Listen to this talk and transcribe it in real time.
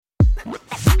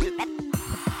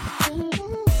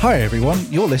Hi everyone,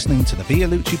 you're listening to the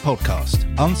Vialucci podcast,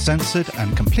 uncensored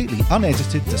and completely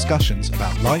unedited discussions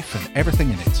about life and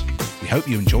everything in it. We hope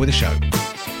you enjoy the show.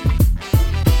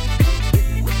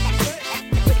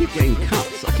 I keep getting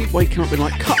cuts. I keep waking up with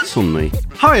like cuts on me.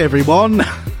 Hi everyone,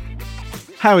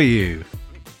 how are you?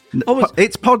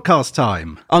 It's podcast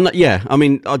time. Oh, no, yeah, I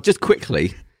mean, just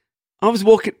quickly, I was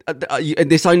walking, and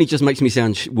this only just makes me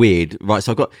sound weird, right?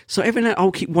 So every night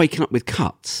I'll keep waking up with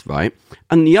cuts, right?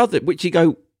 And the other, which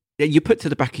you put to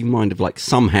the back of your mind of like,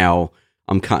 somehow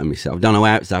I'm cutting myself. I don't know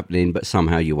how it's happening, but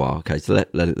somehow you are. Okay, so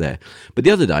let it there. But the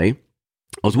other month,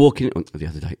 I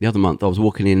was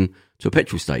walking in to a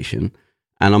petrol station,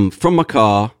 and I'm from my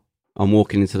car, I'm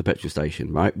walking into the petrol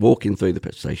station, right? Walking through the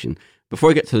petrol station. Before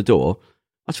I get to the door,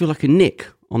 I feel like a nick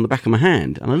on the back of my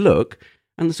hand, and I look,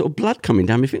 and the sort of blood coming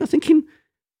down my finger. I'm thinking,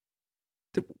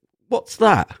 what's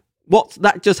that?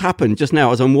 That just happened just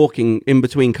now as I'm walking in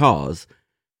between cars.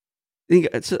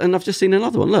 And I've just seen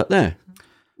another one. Look, there.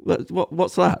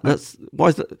 What's that? Why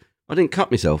is that? I didn't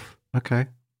cut myself. Okay.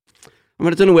 I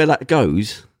mean, I don't know where that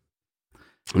goes.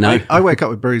 No. I wake up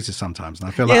with bruises sometimes, and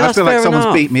I feel like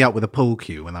someone's beat me up with a pool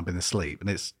cue when I've been asleep, and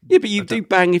it's but you do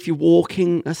bang if you're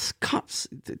walking. That's cuts.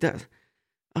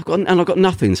 I've got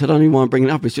nothing, so I don't even want to bring it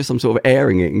up. It's just I'm sort of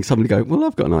airing it, and somebody go, "Well,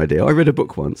 I've got an idea. I read a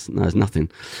book once." No, there's nothing.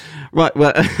 Right.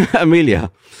 Well,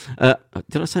 Amelia.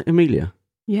 Did I say Amelia?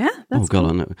 Yeah, that's God,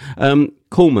 I know.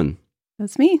 Kallman.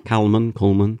 That's me.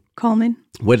 Kallman.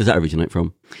 Where does that originate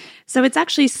from? So it's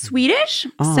actually Swedish.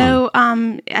 So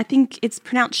I think it's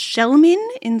pronounced Kallman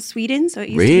in Sweden. So it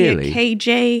used to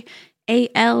be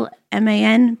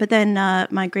Kjalman. But then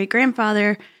my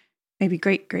great-grandfather, maybe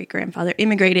great-great-grandfather,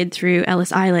 immigrated through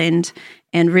Ellis Island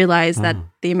and realized that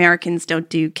the Americans don't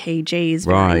do KJs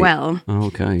very well. Oh,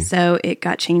 okay. So it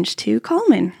got changed to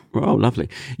Kallman. Oh, lovely.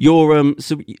 You're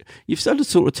so you've started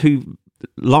sort of two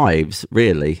lives,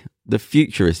 really. The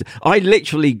Futurist. I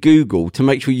literally Googled to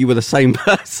make sure you were the same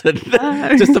person,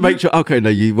 just to make sure. Okay, no,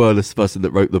 you were the person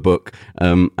that wrote the book,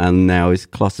 and now is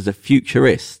classed as a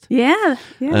futurist. Yeah.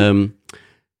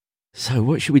 So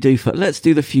what should we do first? Let's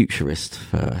do the Futurist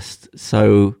first.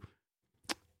 So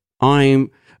I'm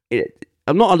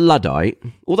not a Luddite,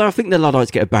 although I think the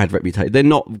Luddites get a bad reputation. They're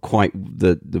not quite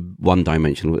the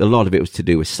one-dimensional. A lot of it was to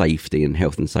do with safety and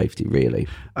health and safety, really.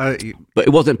 But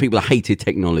it wasn't people that hated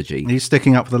technology. Are you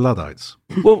sticking up for the Luddites?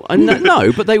 Well,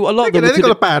 no, but they were a lot of them. They've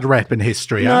got a bad rep in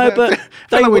history. No, but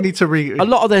we need to a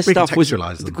lot of their stuff was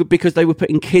them. Because they were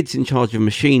putting kids in charge of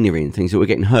machinery and things that were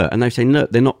getting hurt, and they say no,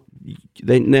 they're not.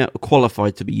 They're now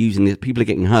qualified to be using this. People are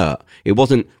getting hurt. It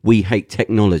wasn't we hate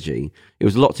technology. It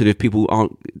was a lot to do with people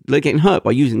they're getting hurt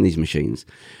by using these machines.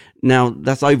 Now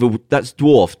that's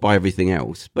dwarfed by everything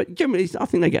else. But generally, I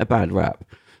think they get a bad rap.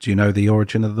 Do you know the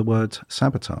origin of the word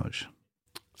sabotage?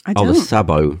 I don't. Oh, the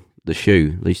sabo, the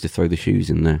shoe. They used to throw the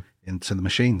shoes in there into the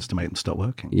machines to make them stop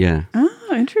working. Yeah.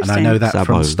 Oh, interesting. And I know that Sabo.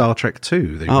 from Star Trek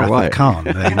 2. The Wrath of Khan.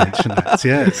 They mentioned that.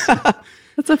 Yes.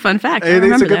 That's a fun fact. It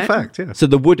is a good fact, yeah. So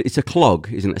the wood, it's a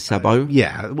clog, isn't it? A sabo?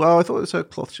 Yeah. Well, I thought it was a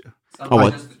cloth shoe.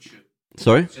 Just the shoe.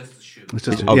 Sorry? Just the shoe.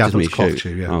 Just a cloth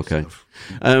shoe, yeah. Okay.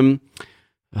 I've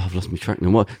lost my track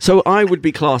now. So I would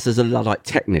be classed as a Luddite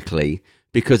technically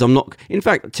because I'm not... In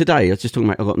fact, today, I was just talking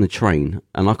about I got on the train,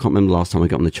 and I can't remember the last time I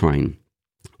got on the train.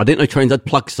 I didn't know trains had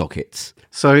plug sockets.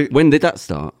 So when did that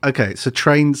start? Okay, so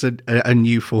trains are a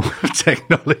new form of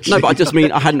technology. No, but I just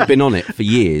mean I hadn't been on it for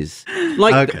years.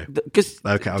 Because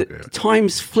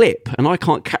times flip and I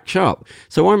can't catch up.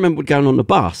 So I remember going on the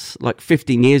bus like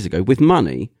 15 years ago with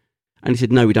money, and he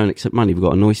said, "No, we don't accept money. We've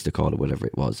got an Oyster card or whatever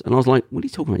it was." And I was like, "What are you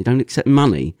talking about? You don't accept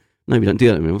money?" "No, we don't do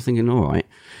that anymore." I was thinking, all right.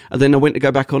 And then I went to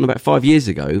go back on about 5 years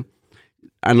ago.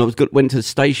 And I went to the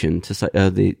station to say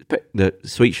the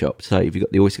sweet shop to say, "If you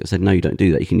got the Oyster?" I said, "No, you don't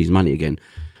do that. You can use money again."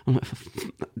 I'm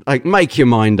like, make your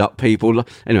mind up, people.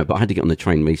 Anyway, but I had to get on the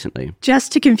train recently.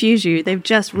 Just to confuse you, they've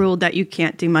just ruled that you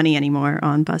can't do money anymore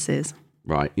on buses.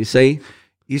 Right. You see,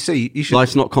 you should.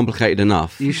 Life's not complicated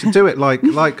enough. You should do it like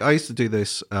I used to do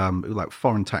this. Like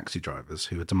foreign taxi drivers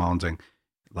who are demanding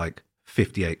like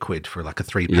 58 quid for like a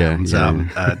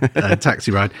 £3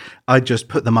 taxi ride. I just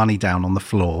put the money down on the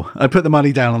floor. I put the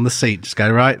money down on the seat. Just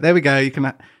go, right, there we go. You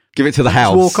can give it to the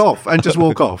house. Walk off. And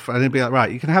it'd be like,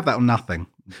 right, you can have that or nothing.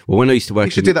 Well, when I used to work...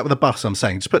 You should do that with a bus, I'm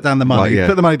saying. Just put down the money.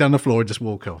 Put the money down the floor and just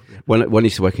walk off. Yeah. When I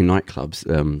used to work in nightclubs,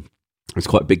 it's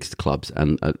quite big clubs,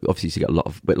 and obviously you get a lot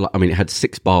of... it had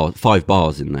 5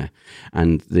 bars in there,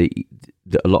 and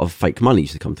a lot of fake money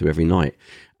used to come through every night.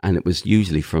 And it was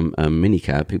usually from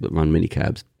minicab, people that run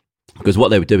minicabs. Because what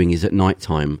they were doing is at night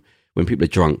time, when people are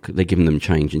drunk, they're giving them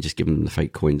change and just giving them the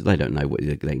fake coins. They don't know what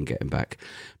they can get them back.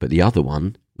 But the other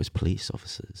one was police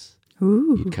officers.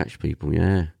 You'd catch people,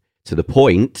 yeah. To the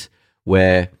point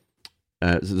where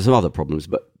there's some other problems,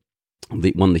 but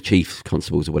one of the chief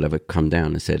constables or whatever come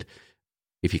down and said,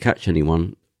 if you catch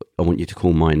anyone, I want you to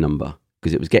call my number,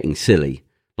 because it was getting silly.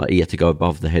 Like, he had to go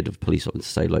above the head of police officers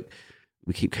to say, like,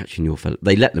 we keep catching your fellow.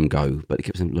 They let them go, but they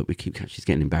kept saying, look, we keep catching, it's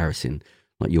getting embarrassing.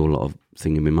 Like, your lot of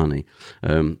thinging with money.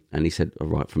 And he said, all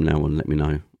right, from now on, let me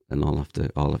know, and I'll have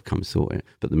to come sort it.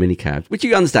 But the minicabs, which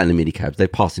you understand, the minicabs, they're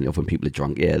passing it off when people are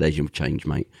drunk. Yeah, there's your change,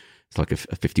 mate. It's like a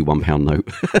 £51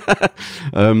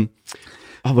 note.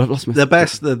 Oh, well, I've lost my... The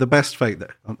best fake...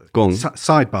 Go on.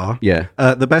 Sidebar. Yeah.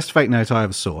 The best fake note I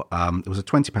ever saw, it was a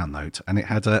 £20 note, and it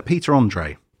had Peter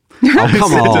Andre. Oh,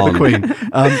 come on. The Queen.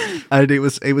 And it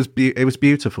was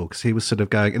beautiful, because he was sort of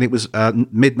going... And it was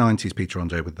mid-90s Peter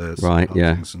Andre with the... Right,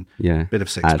 yeah. And yeah. Bit of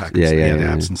six-pack and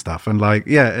abs and stuff. And like,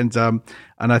 and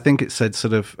I think it said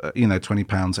sort of,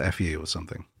 £20 FU or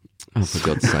something. Oh, for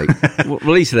God's sake. Well, at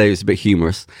least today was a bit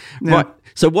humorous. Yeah. Right.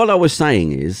 So what I was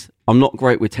saying is, I'm not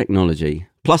great with technology.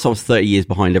 Plus, I was 30 years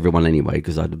behind everyone anyway,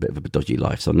 because I had a bit of a dodgy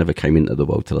life. So I never came into the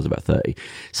world till I was about 30.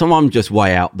 So I'm just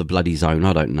way out the bloody zone.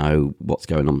 I don't know what's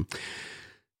going on.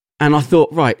 And I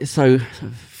thought, right, so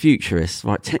Futurist,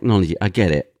 right, technology, I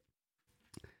get it.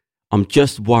 I'm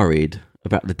just worried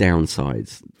about the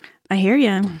downsides. I hear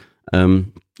you.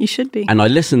 You should be. And I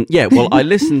listened, I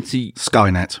listened to...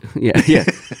 Skynet. Yeah.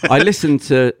 I listened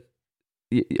to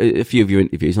a few of your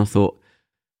interviews, and I thought,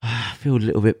 I feel a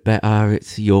little bit better.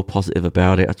 You're positive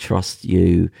about it. I trust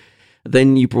you.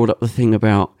 Then you brought up the thing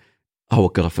about, oh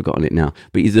God, I've forgotten it now.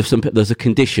 But there's a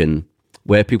condition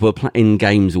where people are playing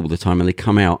games all the time, and they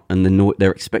come out and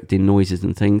they're expecting noises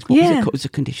and things. What was it called? It was a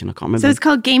condition. I can't remember. So it's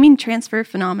called gaming transfer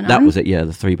phenomenon. That was it. Yeah,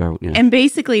 the 3-barrel. Yeah. And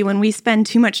basically, when we spend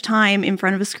too much time in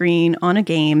front of a screen on a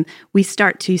game, we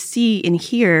start to see and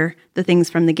hear the things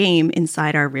from the game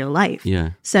inside our real life. Yeah.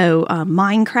 So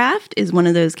Minecraft is one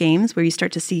of those games where you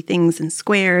start to see things in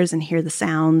squares and hear the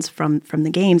sounds from the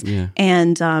games. Yeah.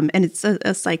 And it's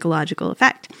a psychological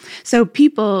effect. So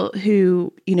people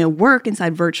who, work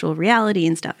inside virtual reality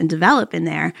and stuff and develop in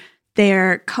there,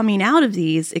 they're coming out of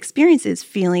these experiences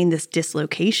feeling this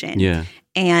dislocation. Yeah.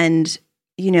 And,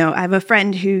 I have a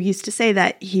friend who used to say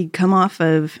that he'd come off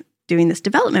of doing this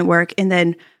development work, and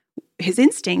then his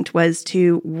instinct was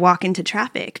to walk into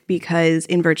traffic, because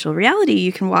in virtual reality,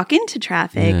 you can walk into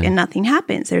traffic and nothing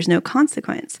happens. There's no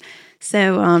consequence.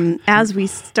 So as we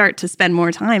start to spend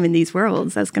more time in these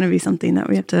worlds, that's going to be something that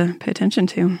we have to pay attention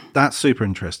to. That's super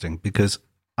interesting, because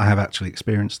I have actually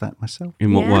experienced that myself.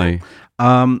 In what way?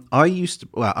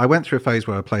 I went through a phase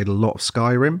where I played a lot of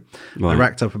Skyrim. Right. I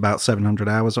racked up about 700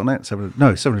 hours on it.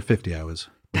 750 hours.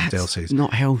 That's DLCs.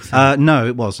 Not healthy. No,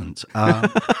 it wasn't.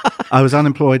 I was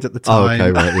unemployed at the time. Oh,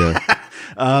 okay, right,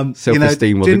 yeah.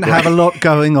 Self-esteem didn't have a lot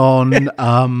going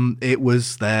on. It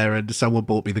was there, and someone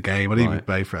bought me the game. I didn't even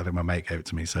pay for it. I think my mate gave it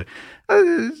to me. So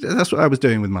that's what I was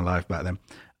doing with my life back then.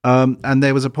 And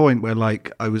there was a point where,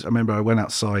 I remember I went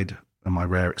outside on my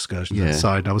rare excursions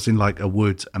outside. I was in a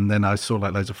wood, and then I saw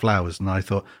loads of flowers, and I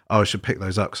thought, I should pick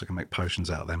those up so I can make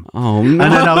potions out of them. Oh no!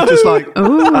 And then I was just like,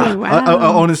 oh wow! I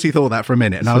honestly thought that for a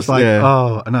minute, and I was like,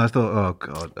 and I thought, oh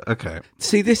God, okay.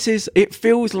 See, it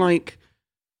feels like,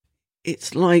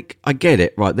 it's like, I get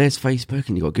it, right? There's Facebook,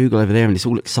 and you've got Google over there, and it's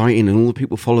all exciting, and all the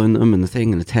people following them, and the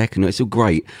thing, and the tech, and it's all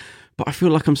great. But I feel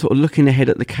like I'm sort of looking ahead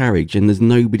at the carriage, and there's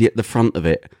nobody at the front of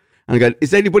it. And I go,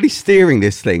 is anybody steering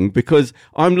this thing? Because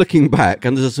I'm looking back,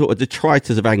 and there's a sort of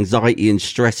detritus of anxiety and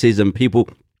stresses, and people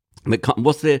that can't,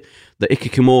 what's the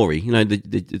ikikomori?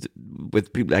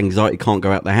 With people with anxiety can't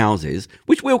go out their houses,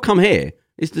 which will come here.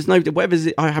 There's no,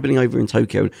 whatever's happening over in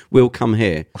Tokyo will come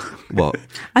here. What?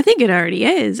 I think it already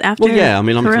is after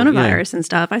coronavirus and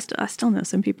stuff. I still know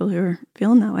some people who are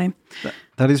feeling that way.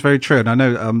 That is very true, and I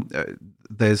know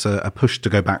there's a push to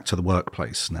go back to the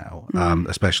workplace now,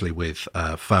 especially with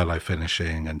furlough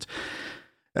finishing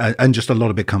and just a lot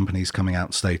of big companies coming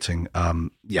out stating,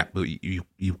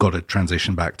 you've got to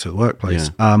transition back to the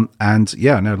workplace. I know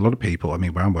a lot of people,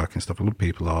 where I'm working stuff, a lot of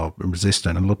people are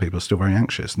resistant, and a lot of people are still very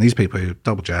anxious. And these people who are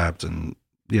double jabbed, and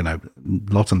a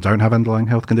lot of them don't have underlying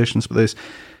health conditions, but there's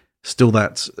still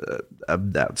that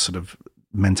sort of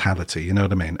mentality, you know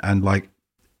what I mean? And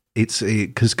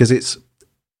because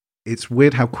it's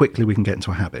weird how quickly we can get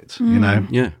into a habit,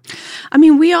 Yeah.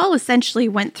 We all essentially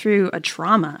went through a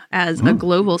trauma as a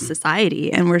global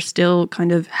society, and we're still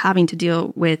kind of having to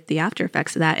deal with the after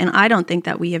effects of that. And I don't think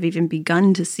that we have even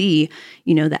begun to see,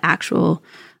 the actual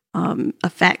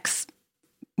effects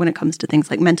when it comes to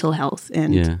things like mental health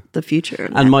and the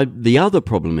future. And the other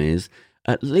problem is,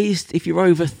 at least if you're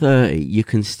over 30, you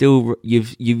can still,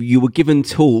 you were given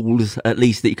tools at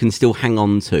least that you can still hang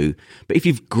on to. But if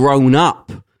you've grown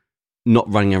up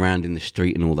not running around in the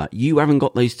street and all that, you haven't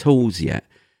got those tools yet.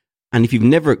 And if you've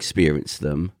never experienced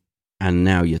them, and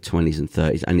now you're 20s and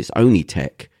 30s, and it's only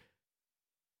tech,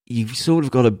 you've sort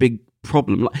of got a big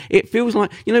problem. Like, it feels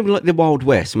like, like the Wild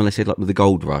West, when they said like with the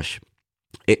gold rush,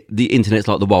 the internet's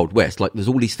like the Wild West. Like there's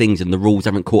all these things and the rules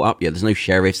haven't caught up yet. There's no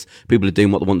sheriffs. People are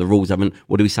doing what they want. The rules haven't.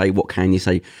 What do we say? What can you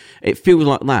say? It feels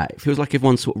like that. It feels like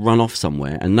everyone's sort of run off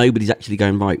somewhere and nobody's actually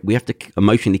going, right, we have to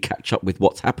emotionally catch up with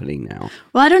what's happening now.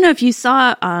 Well, I don't know if you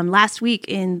saw last week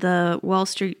in the Wall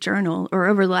Street Journal, or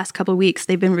over the last couple of weeks,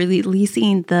 they've been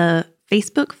releasing the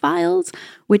Facebook files,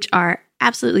 which are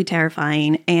absolutely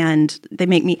terrifying, and they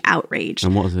make me outraged.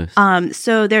 And what is this?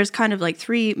 So there's kind of like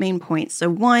three main points. So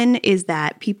one is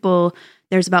that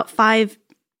there's about 5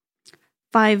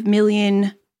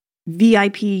 million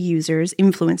VIP users,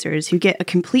 influencers, who get a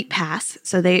complete pass,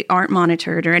 so they aren't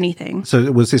monitored or anything.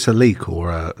 So was this a leak or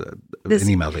an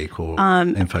email leak or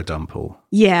info dump? Or?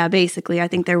 Yeah, basically. I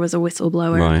think there was a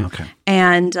whistleblower. Right. Okay.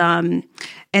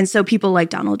 And so people like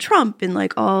Donald Trump and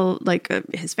like all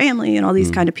his family and all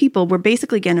these kind of people were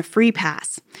basically getting a free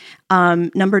pass.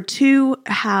 Number two,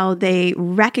 how they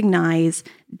recognize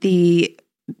the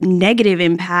negative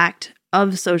impact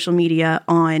of social media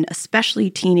on especially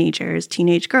teenagers,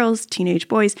 teenage girls, teenage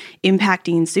boys,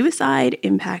 impacting suicide,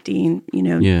 impacting,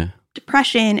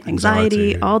 depression,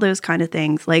 anxiety, all those kind of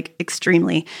things, like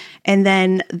extremely. And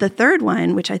then the third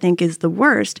one, which I think is the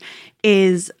worst,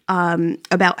 is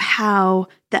about how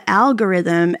the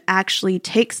algorithm actually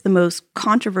takes the most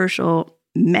controversial,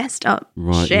 messed up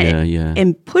shit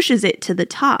and pushes it to the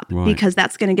top because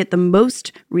that's going to get the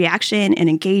most reaction and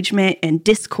engagement and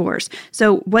discourse.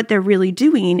 So what they're really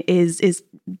doing is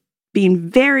being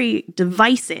very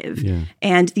divisive.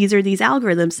 And these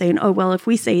algorithms saying, oh, well, if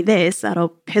we say this, that'll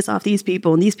piss off these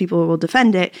people and these people will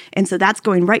defend it. And so that's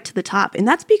going right to the top. And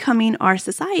that's becoming our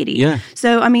society.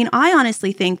 So, I mean, I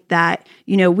honestly think that,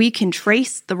 we can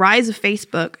trace the rise of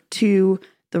Facebook to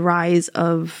the rise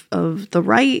of the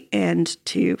right and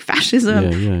to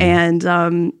fascism and,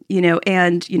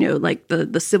 like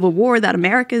the civil war that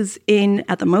America's in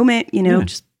at the moment,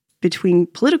 just between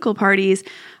political parties.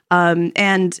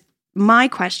 And my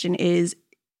question is,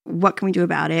 what can we do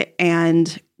about it?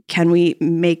 And can we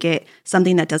make it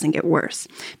something that doesn't get worse?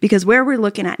 Because where we're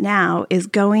looking at now is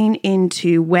going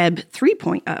into Web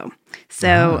 3.0.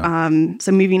 So,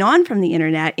 so moving on from the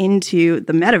internet into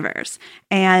the metaverse.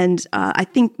 And I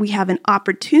think we have an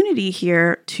opportunity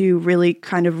here to really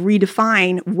kind of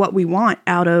redefine what we want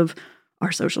out of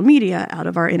our social media, out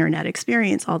of our internet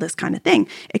experience, all this kind of thing.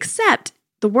 Except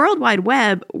the World Wide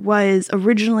Web was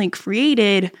originally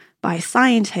created by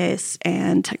scientists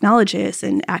and technologists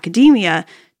and academia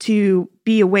to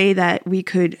be a way that we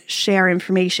could share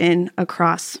information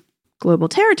across global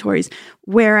territories.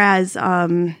 Whereas,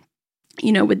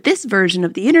 with this version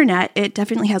of the internet, it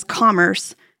definitely has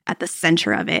commerce at the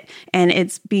center of it. And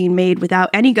it's being made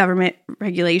without any government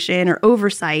regulation or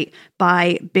oversight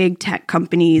by big tech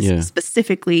companies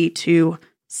specifically to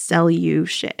sell you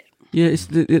shit. Yeah, it's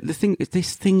the thing. It's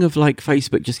this thing of like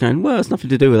Facebook just going, well, it's nothing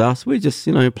to do with us. We're just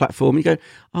a platform. You go,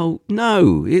 oh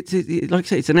no, it's like I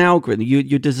say, it's an algorithm.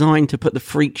 You're designed to put the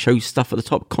freak show stuff at the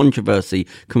top, controversy,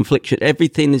 confliction.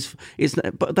 Everything is,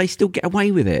 but they still get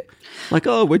away with it. Like,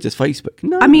 oh, we're just Facebook.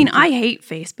 No, I mean, I hate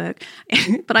Facebook,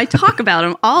 but I talk about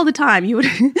them all the time. You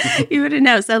wouldn't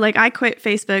know. So like, I quit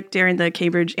Facebook during the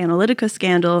Cambridge Analytica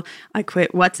scandal. I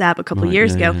quit WhatsApp a couple of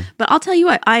years ago. Yeah. But I'll tell you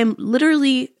what, I am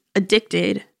literally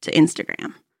addicted to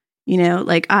Instagram.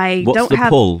 What's the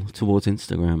pull towards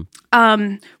Instagram?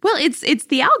 Well, it's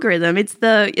the algorithm. It's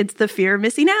the fear of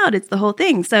missing out. It's the whole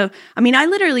thing. So, I mean, I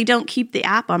literally don't keep the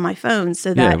app on my phone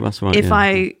so that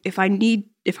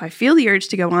if I feel the urge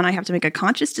to go on, I have to make a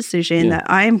conscious decision that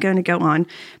I am going to go on.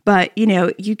 But,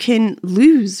 you can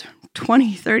lose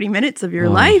 20, 30 minutes of your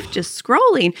life just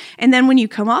scrolling. And then when you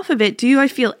come off of it, do I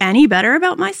feel any better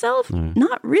about myself? No.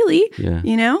 Not really.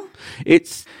 Yeah.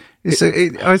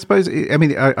 I suppose,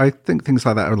 I think things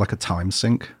like that are like a time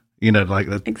sink,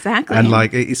 Exactly. And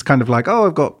like, it's kind of like, oh,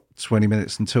 I've got 20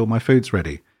 minutes until my food's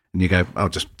ready. And you go, I'll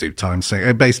just do time sync.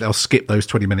 And basically, I'll skip those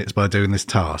 20 minutes by doing this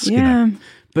task. Yeah.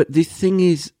 But the thing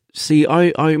is, see,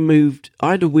 I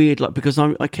had a weird, because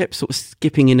I kept sort of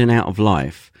skipping in and out of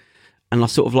life. And I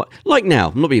sort of like now,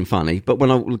 I'm not being funny, but when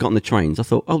I got on the trains, I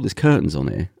thought, oh, there's curtains on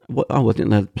here. What? Oh, I didn't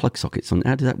know the plug sockets on.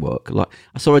 How did that work?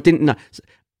 So I didn't know.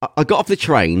 I got off the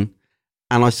train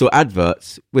and I saw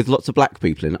adverts with lots of black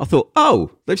people in it. I thought, oh,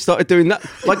 they've started doing that.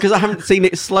 Like, because I haven't seen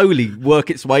it slowly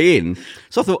work its way in.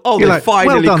 So I thought, oh, they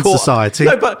finally well done, caught... society.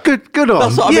 No, but good on.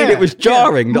 That's what I mean. It was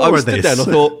jarring that I was stood there and I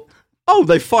thought, oh,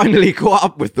 they finally caught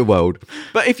up with the world.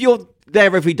 But if you're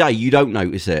there every day, you don't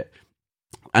notice it.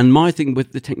 And my thing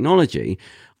with the technology,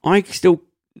 the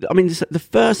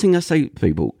first thing I say to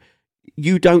people,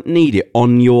 you don't need it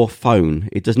on your phone.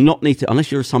 It does not need to,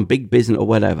 unless you're some big business or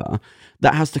whatever,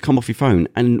 that has to come off your phone.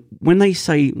 And when they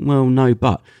say, well, no,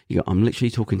 but, you go, I'm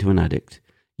literally talking to an addict.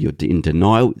 You're in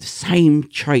denial. Same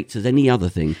traits as any other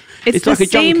thing. It's like a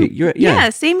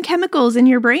junkie. Same chemicals in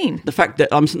your brain. The fact that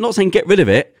I'm not saying get rid of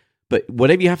it, but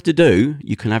whatever you have to do,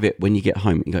 you can have it when you get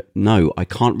home. You go, no, I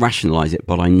can't rationalize it,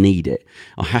 but I need it.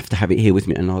 I have to have it here with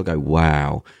me. And I'll go,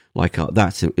 wow,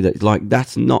 that's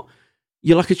not.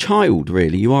 You're like a child,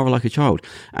 really. You are like a child.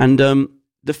 And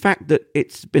the fact that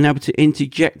it's been able to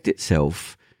interject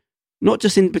itself, not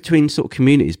just in between sort of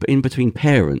communities, but in between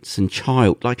parents and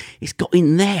child, like it's got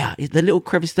in there, the little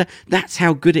crevice there. That's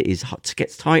how good it is. It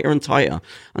gets tighter and tighter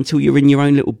until you're in your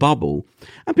own little bubble.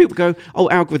 And people go, oh,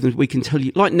 algorithms, we can tell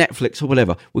you, like Netflix or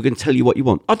whatever, we're going to tell you what you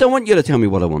want. I don't want you to tell me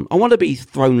what I want. I want to be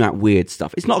thrown out weird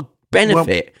stuff. It's not a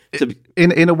benefit. Well,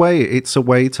 in a way, it's a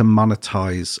way to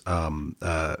monetize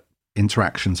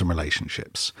interactions and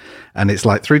relationships, and it's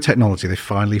like through technology they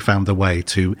finally found a way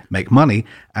to make money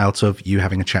out of you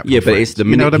having a chat with your friend. It's the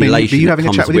manipulation, you know what I mean? You having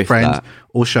a chat with your friend that.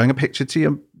 Or showing a picture to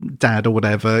your dad or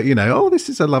whatever, oh, this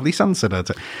is a lovely sunset.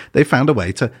 They found a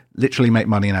way to literally make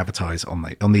money and advertise on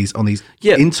these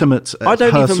intimate I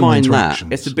don't even mind that.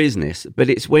 It's a business, but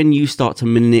it's when you start to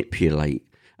manipulate.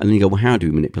 And then you go, well, how do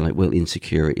we manipulate? Well,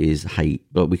 insecurities, hate,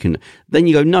 but we can. Then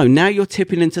you go, no, now you're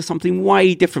tipping into something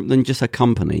way different than just a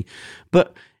company.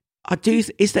 But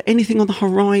is there anything on the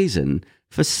horizon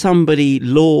for somebody,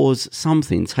 laws,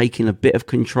 something, taking a bit of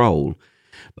control?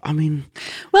 I mean.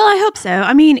 Well, I hope so.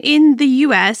 I mean, in the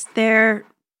US, they're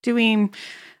doing.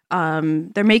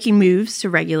 They're making moves to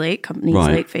regulate companies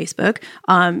like Facebook.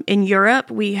 In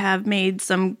Europe, we have made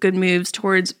some good moves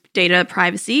towards data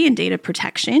privacy and data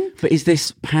protection. But is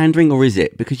this pandering or is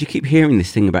it? Because you keep hearing this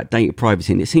thing about data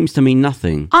privacy and it seems to mean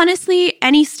nothing. Honestly,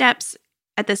 any steps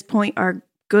at this point are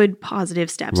good,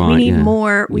 positive steps. We need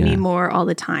more. We need more all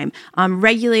the time.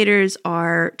 Regulators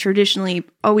are traditionally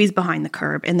always behind the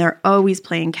curve and they're always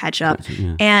playing catch up.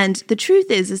 And the truth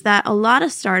is that a lot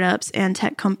of startups and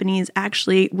tech companies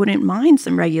actually wouldn't mind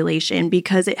some regulation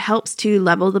because it helps to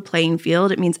level the playing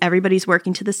field. It means everybody's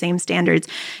working to the same standards.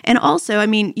 And also, I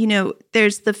mean,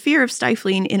 there's the fear of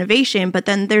stifling innovation, but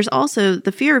then there's also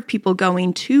the fear of people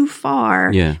going too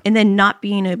far and then not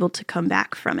being able to come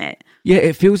back from it. Yeah,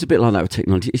 it feels a bit like that with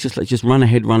technology. It's just like, just run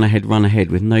ahead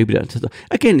with nobody.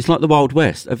 Again, it's like the Wild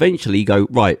West. Eventually you go,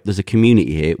 right, there's a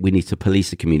community here. We need to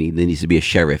police the community. There needs to be a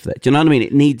sheriff there. Do you know what I mean?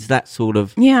 It needs that sort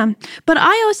of... Yeah, but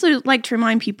I also like to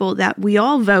remind people that we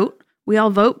all vote. We all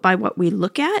vote by what we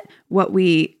look at,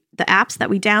 the apps that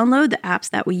we download, the apps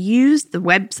that we use, the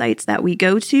websites that we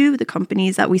go to, the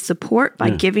companies that we support by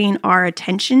giving our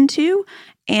attention to.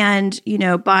 And,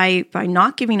 by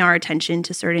not giving our attention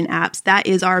to certain apps, that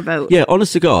is our vote. Yeah,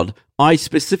 honest to God, I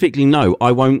specifically know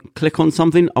I won't click on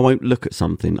something, I won't look at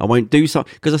something, I won't do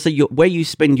something. Because I say where you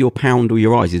spend your pound or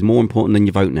your eyes is more important than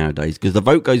your vote nowadays, because the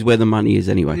vote goes where the money is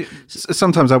anyway.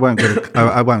 Sometimes I won't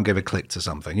give a click to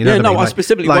something. I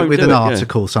specifically like won't with do an it,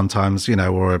 article sometimes,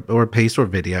 or a piece or a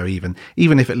video even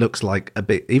if it looks like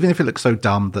even if it looks so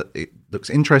dumb that it looks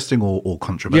interesting or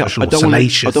controversial or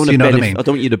salacious. I don't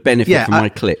want you to benefit from my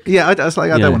click. Yeah, I don't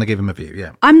want to give him a view.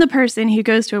 Yeah, I'm the person who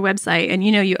goes to a website and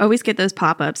you always get those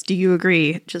pop-ups. Do you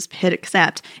agree? Just hit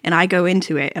accept, and I go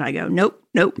into it and I go nope.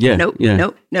 Nope.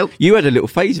 You had a little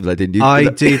phase of that, didn't you? I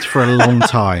did for a long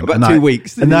time. About 2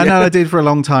 weeks. No, I did for a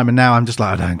long time, and now I'm just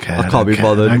like, I don't care. I can't be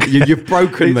bothered. You've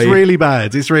broken me. It's really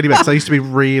bad. So I used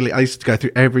to go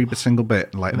through every single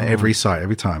bit, like every site,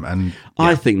 every time. And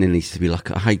I think there needs to be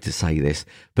I hate to say this,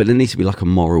 but there needs to be like a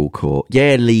moral court.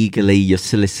 Yeah, legally, your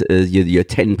solicitors, your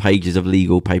 10 pages of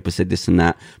legal paper said this and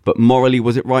that, but morally,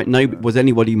 was it right? No, was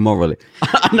anybody morally?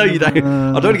 I know you don't.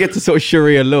 I don't want to get to sort of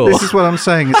Sharia law. This is what I'm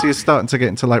saying. Is you're starting to get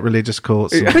into like religious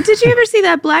courts. But did you ever see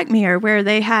that Black Mirror where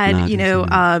they had,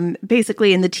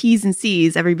 basically in the T's and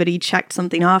C's, everybody checked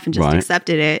something off and just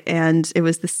accepted it, and it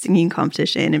was the singing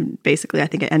competition, and basically I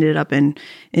think it ended up in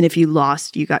if you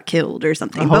lost, you got killed or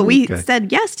something. But we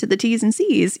said yes to the T's and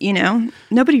C's.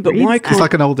 Nobody reads that. It's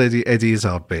like an old Eddie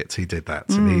Izzard bit. He did that,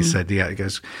 and he said, he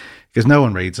goes. Because no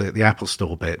one reads it, the Apple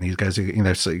Store bit, and he goes,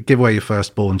 so give away your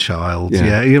firstborn child,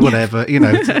 whatever,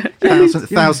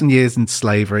 1,000 years in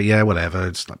slavery, whatever.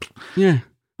 It's like, I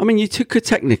mean, you could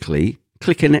technically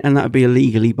click in it and that would be a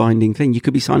legally binding thing. You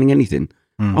could be signing anything.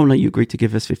 Oh, no, you agreed to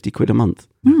give us 50 quid a month.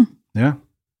 Yeah.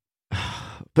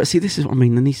 But see, this is what I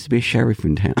mean. There needs to be a sheriff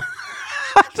in town.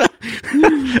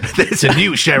 There's a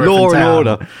new sheriff Law in town. and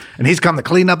order. And he's come to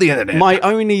clean up the internet. My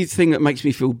only thing that makes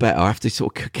me feel better, I have to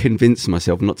sort of convince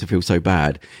myself not to feel so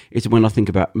bad, is when I think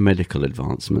about medical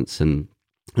advancements and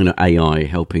AI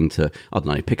helping to, I don't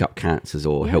know, pick up cancers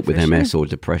or help with MS or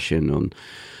depression.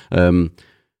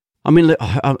 I mean, look,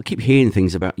 I keep hearing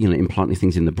things about, implanting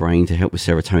things in the brain to help with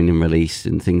serotonin release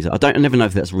and things. I never know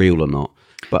if that's real or not.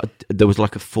 But there was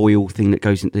like a foil thing that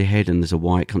goes into your head, and there's a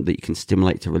wire that you can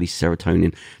stimulate to release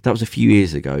serotonin. That was a few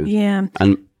years ago. Yeah.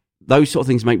 And those sort of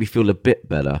things make me feel a bit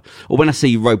better. Or when I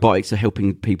see robotics are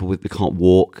helping people that can't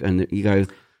walk, and you go,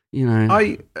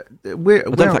 I don't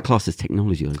know if that class is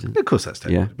technology. Of course that's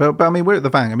technology. Yeah. But I mean, we're at the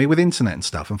vanguard. I mean, with internet and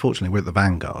stuff, unfortunately, we're at the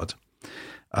vanguard.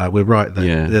 We're right at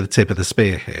the tip of the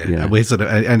spear here. Yeah. We're sort of,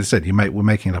 and as I said, we're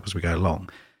making it up as we go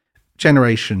along.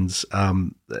 Generations,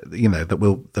 that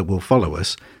will follow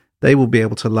us, they will be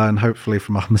able to learn hopefully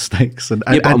from our mistakes, and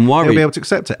I'm worried. they'll be able to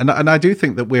accept it. And I do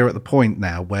think that we're at the point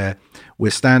now where we're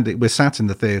sat in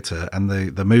the theatre, and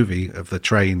the movie of the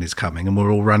train is coming, and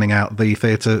we're all running out the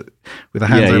theatre with our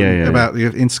hands about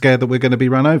in scared that we're going to be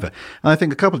run over. And I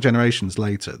think a couple of generations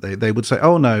later, they would say,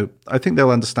 "Oh no," I think they'll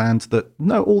understand that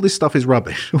no, all this stuff is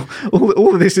rubbish.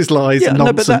 all of this is lies and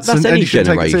nonsense. No, but that's any you should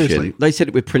take it generation. seriously. They said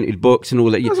it with printed books and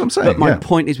all that. That's what I'm saying. But my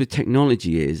point is with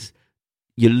technology is,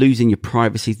 you're losing your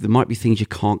privacy. There might be things you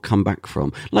can't come back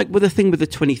from. Like with the thing with the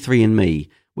 23andMe,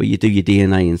 where you do your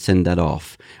DNA and send that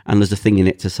off, and there's a thing in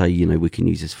it to say, we can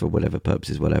use this for whatever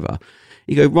purposes, whatever.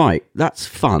 You go, right, that's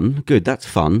fun. Good, that's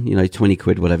fun. 20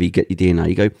 quid, whatever, you get your DNA.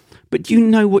 You go, but do you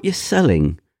know what you're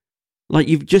selling? Like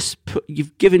you've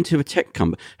given to a tech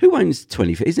company. Who owns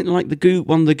 20? Isn't it like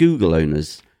one of the Google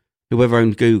owners? Whoever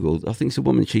owned Google, I think it's a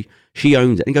woman, she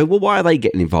owns it. And go, well, why are they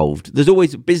getting involved? There's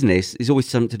always business, is always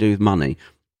something to do with money.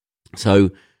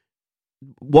 So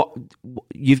what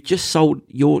you've just sold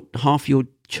half your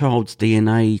child's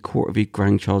DNA, quarter of your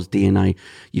grandchild's DNA,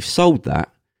 you've sold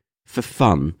that for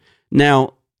fun.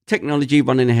 Now, technology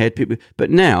running ahead, people, but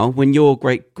now when your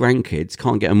great grandkids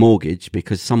can't get a mortgage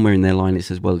because somewhere in their line it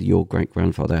says, well, your great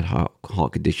grandfather had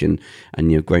heart condition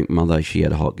and your great mother, she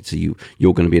had a heart condition, so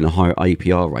you're going to be in a higher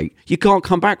APR rate. You can't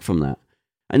come back from that.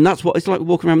 And that's what it's like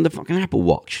walking around with the fucking Apple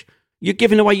Watch. You're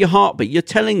giving away your heartbeat. You're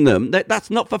telling them that's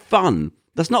not for fun.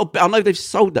 That's not. I know they've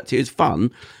sold that to you as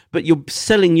fun, but you're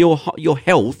selling your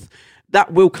health.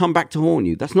 That will come back to haunt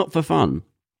you. That's not for fun.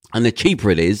 And the cheaper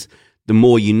it is, the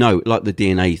more you know. Like the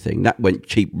DNA thing, that went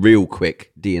cheap real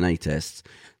quick. DNA tests.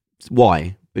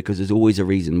 Why? Because there's always a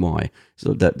reason why.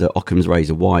 So that the Occam's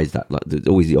razor. Why is that? Like there's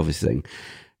always the obvious thing.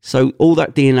 So all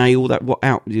that DNA, all that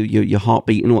your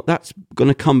heartbeat and what that's going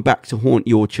to come back to haunt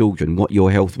your children. What your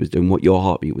health was doing, what your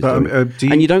heartbeat was doing,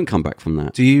 and you don't come back from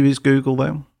that. Do you use Google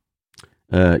though?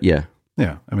 Yeah.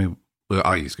 Yeah. I mean, well,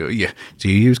 I use Google. Yeah. Do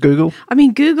you use Google? I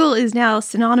mean, Google is now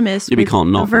synonymous with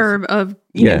a verb of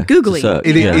Googling.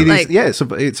 It is. Yeah.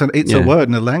 It's a word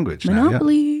in a language.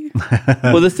 Monopoly. Now,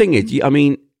 yeah. Well, the thing is, I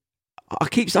mean, I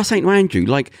saying to Andrew,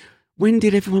 like, when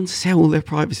did everyone sell their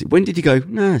privacy? When did you go,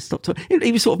 nah, stop talking?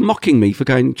 He was sort of mocking me for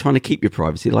trying to keep your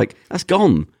privacy. Like, that's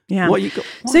gone. Yeah. What you got?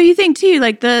 So you think too,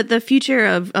 like the future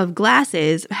of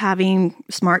glasses, having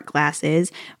smart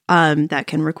glasses that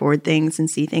can record things and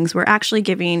see things, we're actually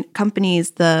giving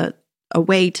companies a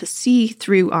way to see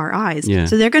through our eyes. Yeah.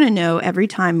 So they're going to know every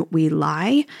time we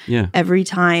lie, every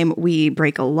time we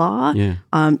break a law,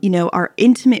 our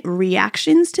intimate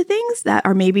reactions to things that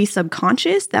are maybe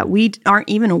subconscious that we aren't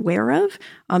even aware of.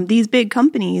 These big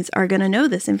companies are going to know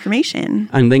this information.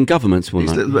 And then governments will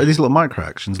know. These little micro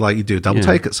actions, like you do a double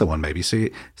take at someone, maybe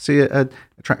see an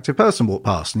attractive person walk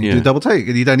past and you do a double take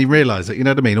and you don't even realise it, you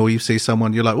know what I mean? Or you see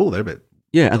someone, you're like, oh, they're a bit...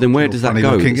 Yeah, and then where does that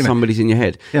go? Looking, somebody's in your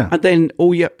head. Yeah. And then,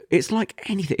 it's like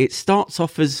anything. It starts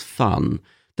off as fun,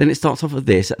 then it starts off with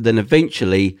this, then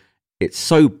eventually it's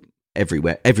so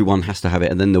everywhere. Everyone has to have it,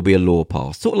 and then there'll be a law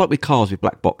passed. Sort of like with cars with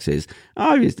black boxes.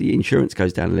 Oh, the insurance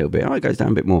goes down a little bit. Oh, it goes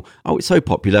down a bit more. Oh, it's so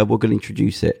popular, we're going to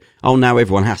introduce it. Oh, now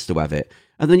everyone has to have it.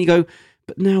 And then you go,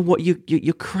 but now what?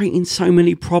 You're creating so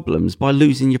many problems by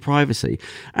losing your privacy.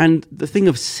 And the thing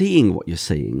of seeing what you're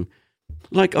seeing...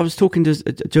 Like, I was talking to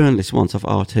a journalist once off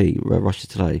RT, Russia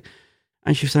Today,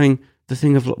 and she was saying the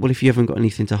thing of, well, if you haven't got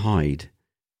anything to hide.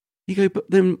 You go,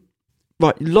 but then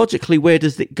right, logically, where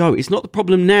does it go? It's not the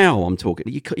problem now I'm talking.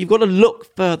 You've got to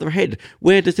look further ahead.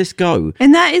 Where does this go?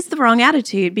 And that is the wrong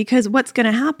attitude, because what's going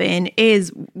to happen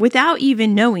is, without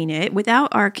even knowing it,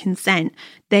 without our consent,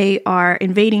 they are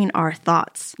invading our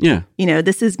thoughts. Yeah.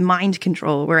 This is mind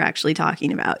control we're actually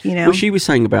talking about, Well, she was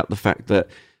saying about the fact that,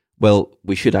 well,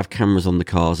 we should have cameras on the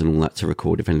cars and all that to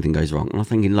record if anything goes wrong. And I'm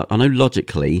thinking, I know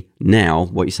logically now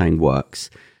what you're saying works.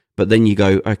 But then you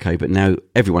go, okay, but now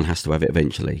everyone has to have it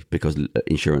eventually because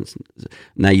insurance.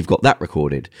 Now you've got that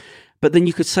recorded. But then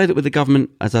you could say that with the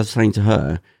government, as I was saying to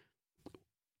her,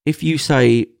 if you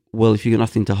say, well, if you've got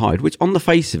nothing to hide, which on the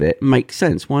face of it makes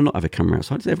sense, why not have a camera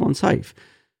outside? Is everyone safe?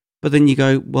 But then you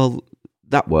go, well,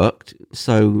 that worked.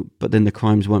 But then the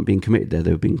crimes weren't being committed there.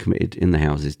 They were being committed in the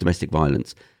houses, domestic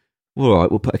violence. Well, all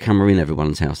right, we'll put a camera in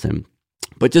everyone's house then.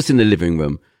 But just in the living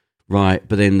room. Right,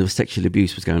 but then the sexual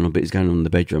abuse was going on, but it's going on in the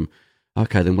bedroom.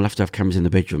 Okay, then we'll have to have cameras in the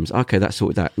bedrooms. Okay, that's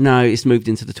sorted that. No, it's moved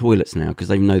into the toilets now because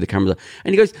they know the cameras are.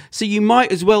 And he goes, so you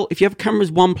might as well, if you have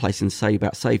cameras one place and say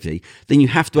about safety, then you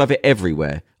have to have it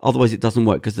everywhere. Otherwise it doesn't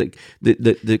work because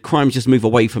the crimes just move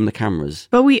away from the cameras.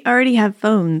 But we already have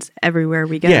phones everywhere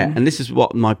we go. Yeah, and this is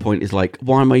what my point is like,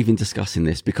 why am I even discussing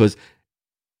this? Because,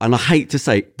 and I hate to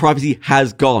say, privacy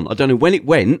has gone. I don't know when it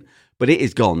went, but it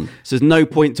is gone. So there's no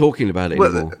point talking about it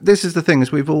anymore. This is the thing,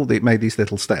 is we've all made these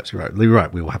little steps. Right, we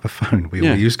all have a phone. We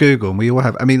all use Google, and we all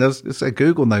have... I mean,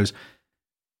 Google knows...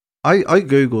 I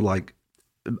Google, like,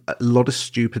 a lot of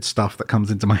stupid stuff that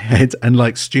comes into my head and,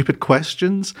 like, stupid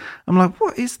questions. I'm like,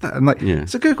 what is that? And, like,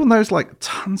 so Google knows, like,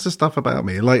 tons of stuff about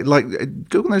me. Like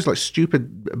Google knows, like,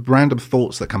 stupid, random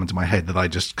thoughts that come into my head that I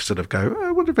just sort of go,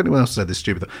 I wonder if anyone else said this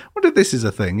stupid thing. I wonder if this is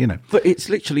a thing, But it's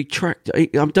literally tracked. I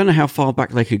don't know how far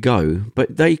back they could go,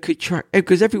 but they could track,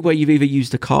 because everywhere you've either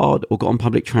used a card or got on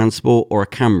public transport or a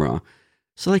camera,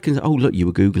 so they can say, oh, look, you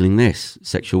were Googling this,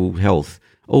 sexual health.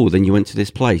 Oh, then you went to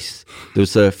this place. There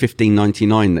was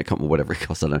 $15.99 that come, or whatever it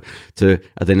costs, I don't know.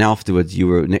 And then afterwards, you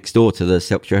were next door to the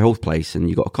sexual health place, and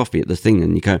you got a coffee at the thing,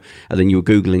 and then you were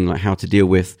Googling like how to deal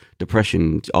with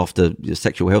depression after your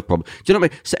sexual health problem. Do you know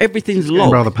what I mean? So everything's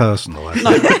logged. Rather personal.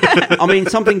 No, I mean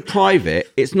something private.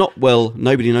 It's not, well,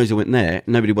 nobody knows I went there.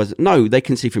 Nobody was. No, they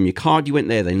can see from your card you went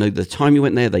there. They know the time you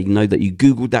went there. They know that you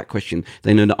Googled that question.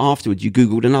 They know that afterwards you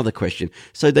Googled another question.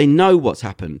 So they know what's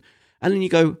happened. And then you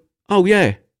go, oh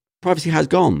yeah, privacy has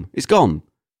gone. It's gone.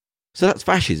 So that's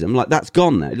fascism. Like, that's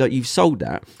gone now. Like, you've sold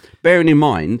that. Bearing in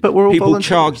mind, but we're all people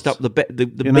charged up the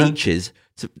beaches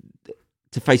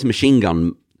to face machine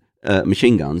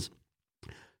guns,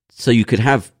 so you could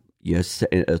have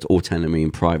autonomy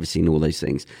and privacy and all those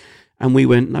things. And we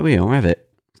went, no, I'll have it.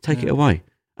 Take it away.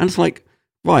 And it's like,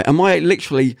 right, am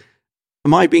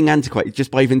I being antiquated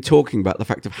just by even talking about the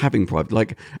fact of having private?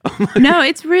 Like, no,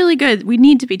 it's really good. We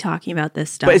need to be talking about this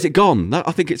stuff. But is it gone?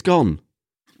 I think it's gone.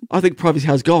 I think privacy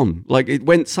has gone. Like, it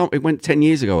went 10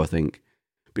 years ago, I think.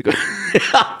 Because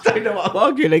I don't know what I'm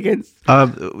arguing against.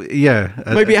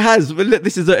 Maybe it has. But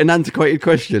this is an antiquated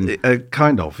question.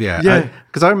 Kind of, yeah.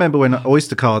 Because I remember when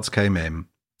Oyster cards came in,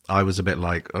 I was a bit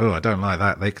like, oh, I don't like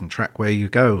that. They can track where you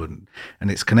go, and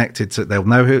it's connected to. They'll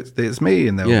know who it's me,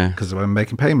 and because I'm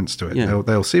making payments to it. Yeah.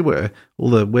 They'll see where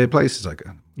all the weird places I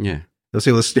go. Yeah. They'll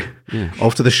see all the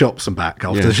off to the shops and back.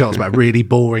 Off to the shops back. Really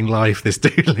boring life. This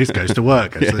dude goes to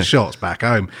work, goes to the shops, back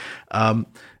home.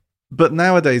 But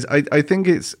nowadays, I think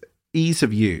it's ease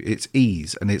of use. It's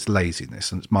ease and it's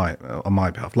laziness, and it's on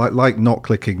my behalf. Like not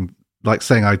clicking. Like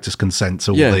saying I just consent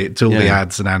to all the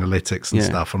ads and analytics and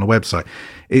stuff on a website.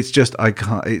 It's just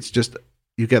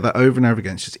you get that over and over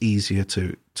again. It's just easier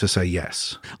to say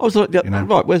yes. I was like,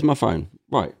 right, where's my phone?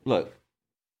 Right, look.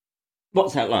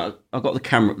 What's that like? I've got the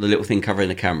camera, the little thing covering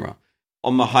the camera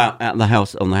on my on the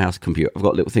house computer. I've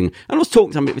got a little thing, and I was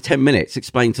talking to them for 10 minutes,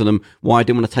 explaining to them why I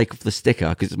didn't want to take off the sticker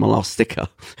because it's my last sticker,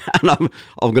 and I'm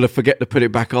going to forget to put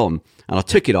it back on. And I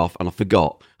took it off, and I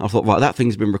forgot. And I thought, right, that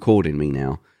thing's been recording me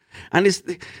now. And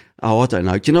I don't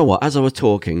know. Do you know what? As I was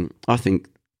talking, I think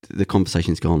the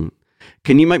conversation's gone.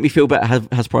 Can you make me feel better?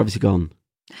 Has privacy gone?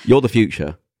 You're the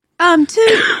future.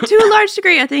 To a large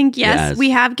degree, I think, yes, we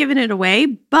have given it away,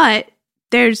 but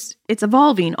it's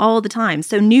evolving all the time.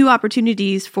 So new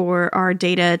opportunities for our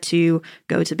data to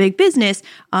go to big business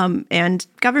and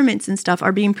governments and stuff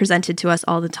are being presented to us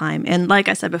all the time. And like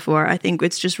I said before, I think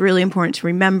it's just really important to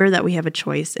remember that we have a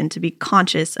choice and to be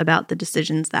conscious about the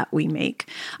decisions that we make.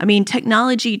 I mean,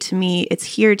 technology, to me, it's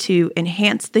here to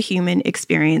enhance the human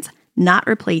experience, not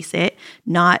replace it,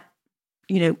 not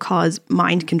cause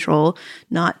mind control,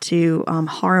 not to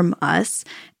harm us.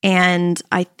 And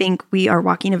I think we are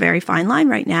walking a very fine line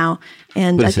right now.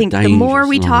 And I think the more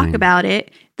we talk about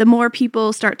it, the more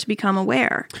people start to become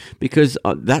aware. Because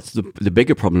that's the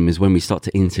bigger problem is when we start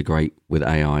to integrate with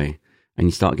AI and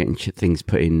you start getting things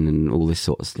put in and all this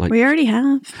sort of we already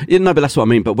have. Yeah, no, but that's what I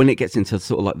mean. But when it gets into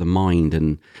sort of like the mind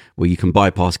and where you can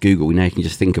bypass Google, now you can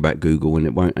just think about Google and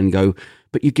it won't, and go,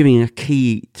 but you're giving a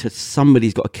key to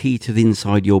somebody's got a key to the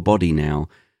inside your body now.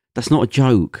 That's not a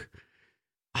joke.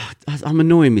 I'm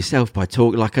annoying myself by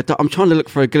talking. Like I'm trying to look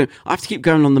for I have to keep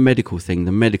going on the medical thing,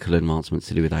 the medical advancements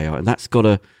to do with AI, and that's got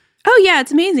to. Oh yeah,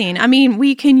 it's amazing. I mean,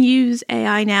 we can use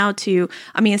AI now to,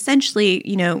 essentially,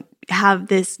 have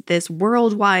this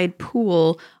worldwide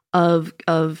pool of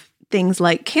things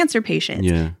like cancer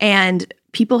patients, and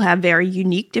people have very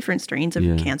unique different strains of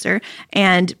cancer.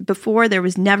 And before, there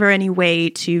was never any way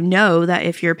to know that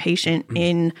if your patient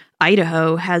in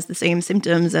Idaho has the same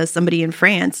symptoms as somebody in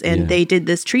France and they did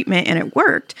this treatment and it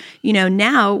worked.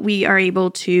 Now we are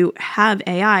able to have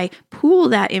AI pool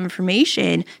that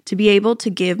information to be able to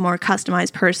give more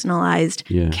customized, personalized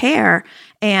care.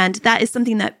 And that is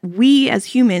something that we as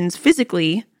humans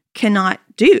physically cannot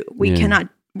do. We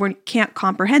can't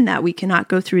comprehend that. We cannot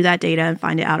go through that data and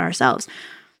find it out ourselves.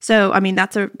 So,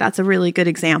 that's a really good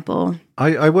example.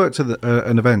 I worked at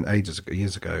an event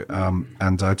years ago,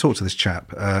 and I talked to this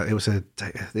chap. It was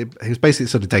basically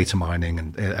sort of data mining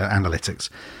and analytics,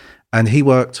 and he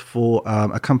worked for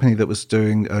a company that was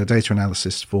doing data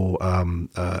analysis for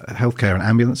healthcare and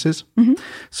ambulances. Mm-hmm.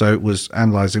 So it was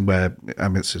analysing where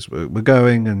ambulances were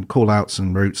going and call outs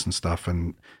and routes and stuff,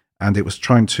 and it was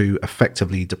trying to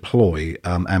effectively deploy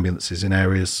ambulances in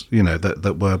areas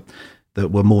that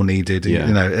were more needed,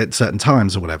 at certain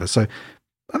times or whatever. So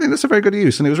I think that's a very good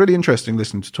use, and it was really interesting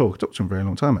listening to talk. I talked to him for a very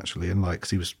long time actually, and because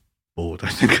he was bored, I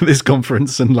think, at this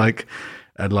conference, and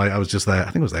I was just there.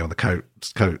 I think I was there on the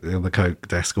Coke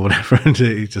desk or whatever, and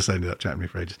he just ended up chatting with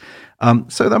me for ages.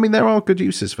 So there are good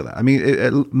uses for that.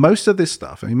 Most of this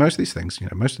stuff, most of these things,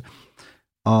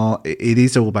 it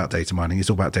is all about data mining. It's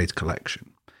all about data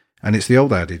collection. And it's the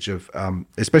old adage of,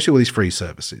 especially all these free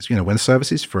services, when a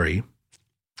service is free,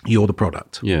 you're the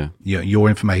product. Yeah. Your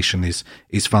information is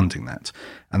funding that.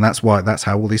 And that's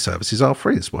how all these services are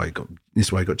free. That's why you got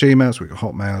Gmail, that's why you got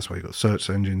Hotmail, that's why you got search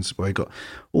engines, that's why you got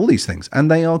all these things.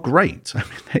 And they are great.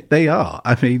 They are.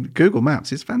 Google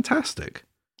Maps is fantastic.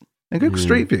 And Google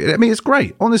Street View, it's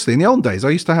great. Honestly, in the old days, I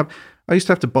used to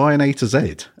have to buy an A to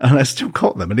Z, and I still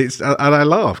got them, and I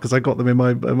laugh because I got them in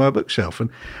my bookshelf. And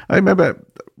I remember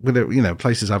with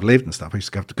places I've lived and stuff, I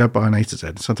used to have to go buy an A to Z.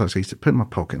 And sometimes I used to put it in my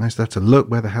pocket, and I used to have to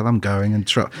look where the hell I'm going and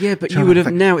try. Yeah, but you would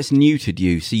have now it's new to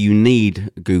you, so you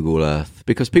need Google Earth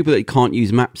because people that can't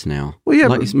use maps now. Well, yeah,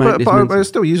 but I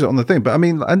still use it on the thing. But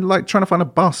and like trying to find a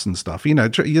bus and stuff.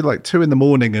 You're like 2 a.m.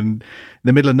 and in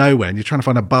the middle of nowhere, and you're trying to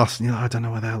find a bus, and you're like, I don't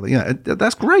know where the hell.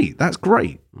 That's great. That's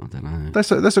great. I don't know.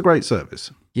 That's a great service.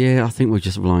 Yeah, I think we're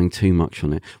just relying too much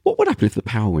on it. What would happen if the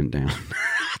power went down?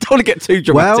 I don't want to get too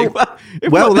dramatic.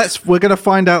 We're going to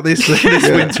find out this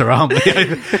winter, aren't we?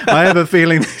 I have a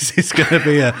feeling this is going to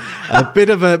be a bit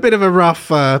of a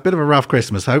rough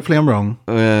Christmas. Hopefully, I'm wrong.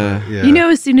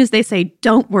 As soon as they say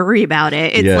 "don't worry about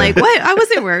it," it's like, what? I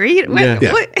wasn't worried.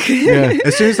 What?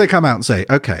 As soon as they come out and say,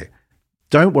 "Okay,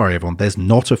 don't worry, everyone. There's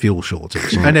not a fuel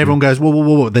shortage," and everyone goes,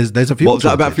 "Whoa! There's a fuel shortage." What's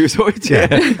that about fuel shortage? Yeah.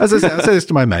 As I say this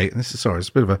to my mate, and it's a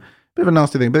bit of a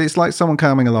nasty thing, but it's like someone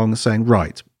coming along and saying,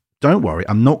 "Right, don't worry,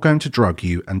 I'm not going to drug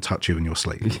you and touch you in your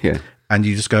sleep." Yeah. And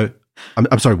you just go,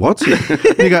 I'm sorry, what?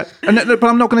 And you go, but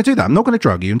I'm not going to do that. I'm not going to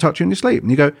drug you and touch you in your sleep.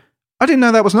 And you go, I didn't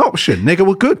know that was an option. And they go,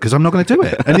 well, good, because I'm not going to do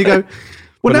it. And you go,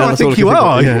 well, now I think you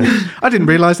are. Yeah. I didn't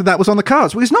realise that was on the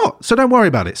cards. Well, it's not. So don't worry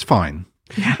about it. It's fine.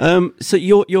 Yeah. So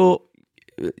you're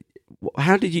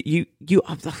how did you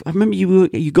I remember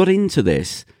you got into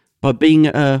this by being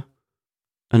at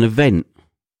an event.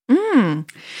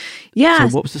 Yeah.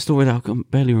 So what was the story? I can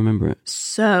barely remember it.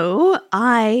 So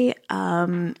I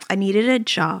needed a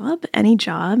job, any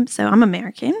job. So I'm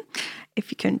American,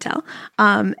 if you couldn't tell.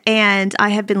 And I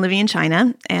have been living in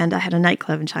China, and I had a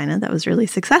nightclub in China that was really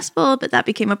successful, but that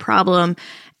became a problem.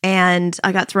 And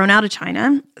I got thrown out of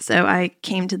China. So I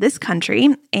came to this country,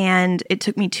 and it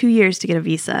took me 2 years to get a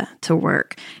visa to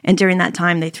work. And during that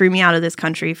time, they threw me out of this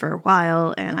country for a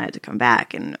while, and I had to come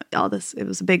back, and all this, it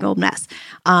was a big old mess.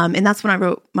 And that's when I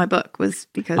wrote my book, was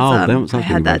because I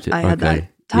had that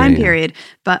time period.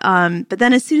 But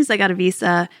then as soon as I got a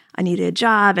visa, I needed a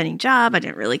job, any job. I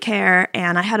didn't really care.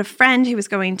 And I had a friend who was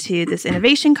going to this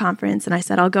innovation conference, and I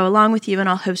said, I'll go along with you and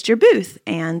I'll host your booth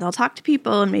and I'll talk to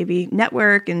people and maybe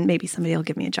network and maybe somebody will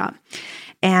give me a job.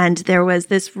 And there was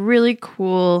this really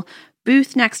cool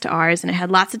booth next to ours, and it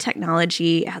had lots of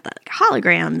technology. It had like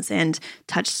holograms and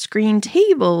touch screen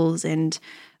tables and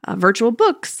virtual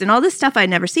books and all this stuff I'd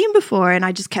never seen before. And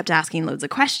I just kept asking loads of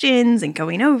questions and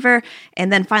going over.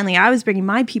 And then finally I was bringing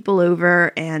my people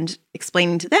over and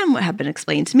explaining to them what had been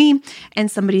explained to me.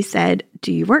 And somebody said,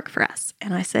 "Do you work for us?"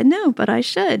 And I said, "No, but I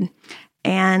should."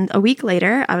 And a week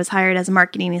later, I was hired as a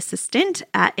marketing assistant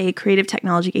at a creative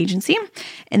technology agency.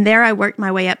 And there I worked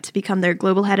my way up to become their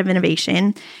global head of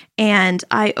innovation. And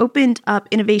I opened up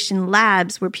innovation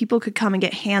labs where people could come and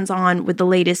get hands-on with the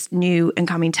latest new and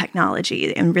coming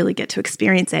technology and really get to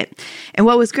experience it. And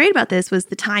what was great about this was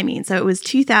the timing. So it was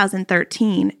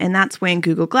 2013, and that's when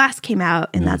Google Glass came out,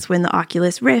 and that's when the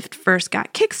Oculus Rift first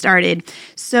got kickstarted.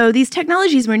 So these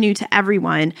technologies were new to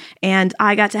everyone, and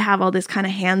I got to have all this kind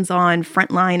of hands-on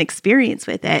frontline experience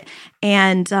with it.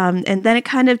 And then it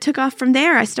kind of took off from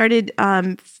there. I started,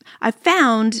 I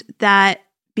found that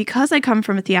because I come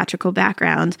from a theatrical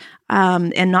background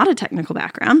and not a technical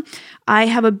background, I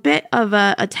have a bit of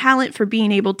a talent for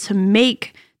being able to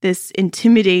make this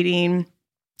intimidating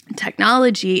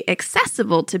technology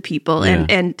accessible to people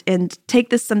and take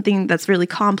this something that's really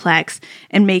complex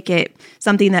and make it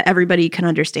something that everybody can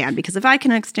understand. Because if I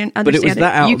can understand but it was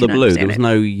that out of the blue. There was it.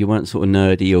 No, you weren't sort of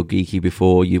nerdy or geeky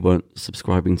before. You weren't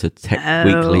subscribing to Tech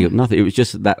Weekly or nothing. It was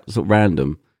just that sort of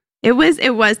random. It was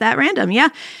that random, yeah.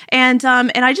 And I'm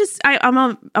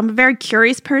a very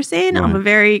curious person. Right. I'm a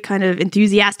very kind of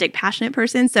enthusiastic, passionate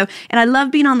person. So, and I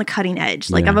love being on the cutting edge.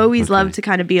 Like I've always loved to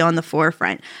kind of be on the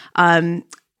forefront.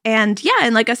 And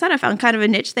like I said, I found kind of a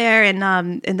niche there,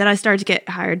 and then I started to get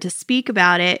hired to speak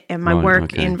about it and my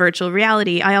work in virtual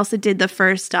reality. I also did the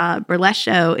first burlesque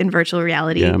show in virtual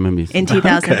reality in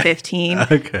 2015.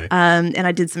 Okay. And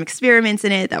I did some experiments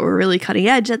in it that were really cutting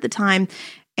edge at the time.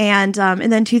 And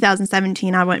then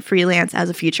 2017, I went freelance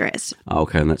as a futurist.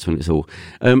 Okay, and that's when it's all.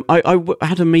 I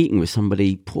had a meeting with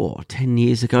somebody 10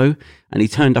 years ago, and he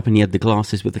turned up and he had the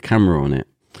glasses with the camera on it.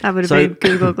 That would have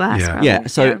been Google Glass. Yeah.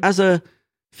 So as a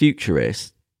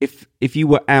futurist, if you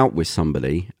were out with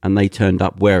somebody and they turned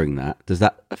up wearing that, does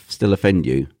that still offend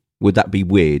you? Would that be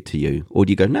weird to you, or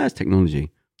do you go, "No, it's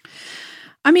technology"?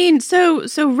 I mean, so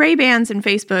Ray-Bans and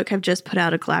Facebook have just put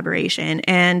out a collaboration,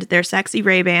 and they're sexy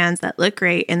Ray-Bans that look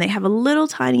great, and they have a little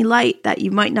tiny light that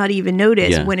you might not even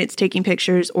notice when it's taking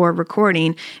pictures or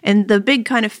recording. And the big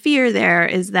kind of fear there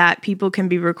is that people can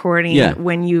be recording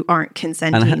when you aren't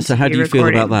consenting. And so how do you feel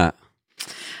about that?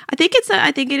 I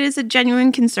think it is a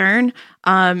genuine concern,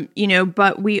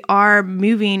 but we are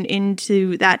moving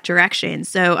into that direction.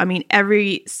 So, I mean,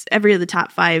 every of the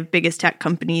top 5 biggest tech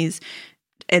companies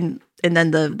and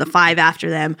then the 5 after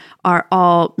them are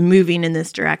all moving in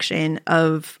this direction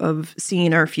of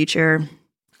seeing our future,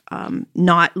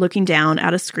 not looking down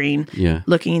at a screen,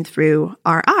 looking through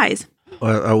our eyes.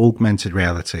 Augmented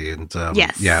reality and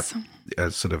yes.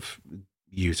 Sort of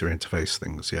user interface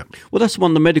things. Yeah. Well, that's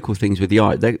one of the medical things with the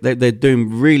eye. They're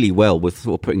doing really well with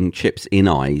sort of putting chips in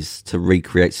eyes to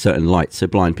recreate certain lights so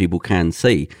blind people can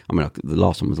see. I mean, the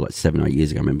last one was like 7 or 8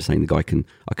 years ago. I remember saying I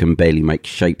can barely make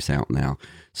shapes out now.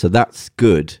 So that's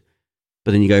good.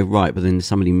 But then you go, right, but then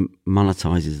somebody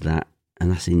monetizes that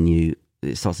and that's in you.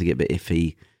 It starts to get a bit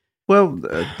iffy. Well,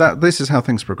 this is how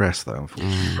things progress, though.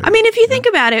 I mean, if you think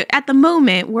about it, at the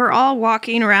moment, we're all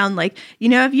walking around like,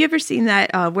 have you ever seen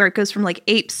that where it goes from like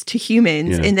apes to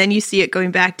humans, and then you see it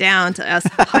going back down to us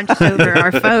hunched over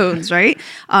our phones, right?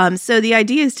 So the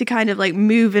idea is to kind of like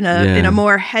move in a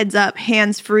more heads up,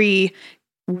 hands free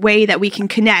way that we can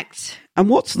connect. And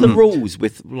what's the rules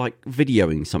with like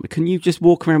videoing something? Can you just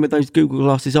walk around with those Google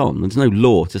glasses on? There's no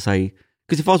law to say,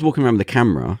 because if I was walking around with a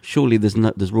camera, surely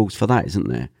there's rules for that, isn't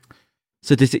there?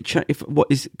 So does it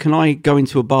can I go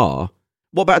into a bar?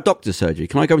 What about a doctor's surgery?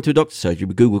 Can I go into a doctor's surgery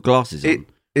with Google glasses on?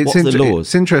 What's the laws?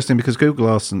 It's interesting because Google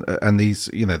Glass and these,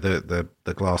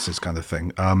 the glasses kind of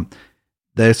thing,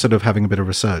 they're sort of having a bit of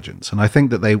resurgence. And I think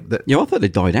that I thought they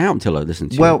died out until I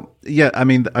listened to you. Well, yeah, I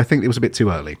mean, I think it was a bit too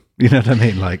early. You know what I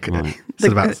mean? Like, sort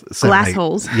of about glass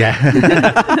holes.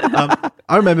 Yeah.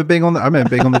 I remember being on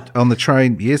the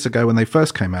train years ago when they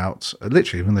first came out,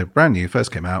 literally when they brand new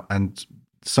first came out, and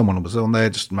someone was on there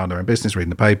just minding their own business,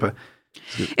 reading the paper.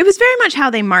 It was very much how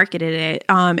they marketed it,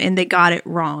 and they got it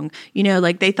wrong.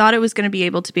 Like they thought it was going to be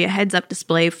able to be a heads-up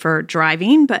display for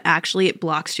driving, but actually it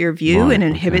blocks your view and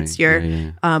inhibits your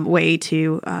way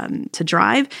to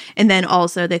drive. And then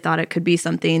also they thought it could be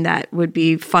something that would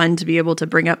be fun to be able to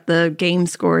bring up the game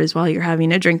scores while you're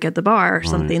having a drink at the bar or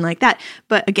something like that.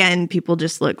 But again, people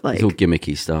just look like... It's all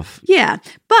gimmicky stuff. Yeah.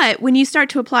 But when you start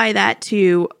to apply that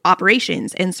to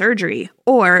operations and surgery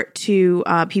or to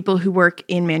people who work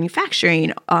in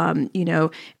manufacturing,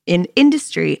 in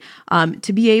industry,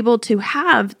 to be able to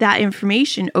have that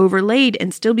information overlaid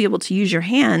and still be able to use your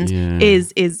hands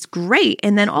is great.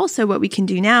 And then also what we can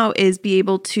do now is be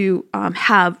able to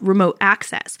have remote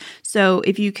access. So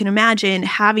if you can imagine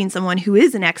having someone who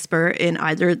is an expert in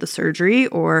either the surgery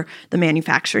or the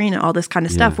manufacturing and all this kind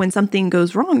of stuff, when something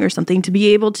goes wrong or something, to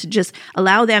be able to just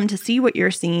allow them to see what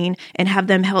you're seeing and have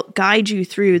them help guide you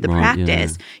through the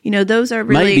practice. Those are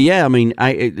really... Maybe, I mean,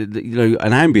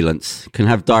 an ambulance can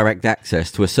have direct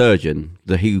access to a surgeon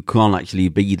who can't actually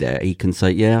be there. He can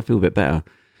say, I feel a bit better.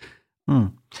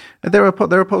 There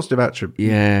are positive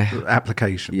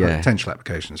applications, potential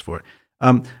applications for it.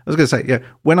 I was going to say,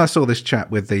 when I saw this chap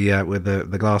with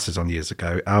the glasses on years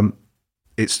ago,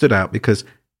 it stood out because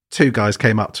two guys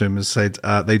came up to him and said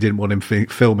they didn't want him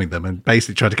filming them, and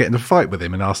basically tried to get in a fight with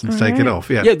him and asked him to take it off.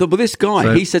 But this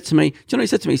guy, he said to me, do you know what he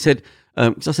said to me? He said,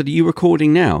 because I said, are you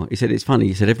recording now? He said, it's funny.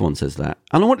 He said, everyone says that.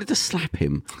 And I wanted to slap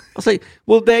him. I was like,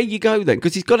 well, there you go then.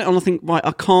 Because he's got it on. I think, right,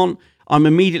 I'm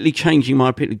immediately changing my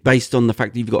opinion based on the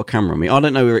fact that you've got a camera on me. I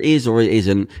don't know where it is or it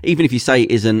isn't. Even if you say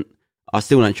it isn't, I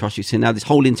still don't trust you. So now this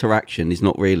whole interaction is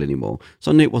not real anymore.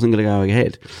 So I knew it wasn't going to go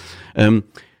ahead.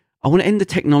 I want to end the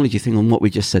technology thing on what we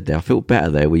just said there. I feel better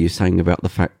there where you're saying about the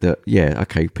fact that,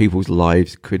 people's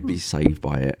lives could be saved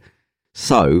by it.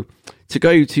 So, to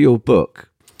go to your book,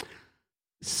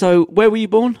 so where were you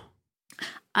born?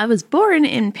 I was born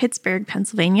in Pittsburgh,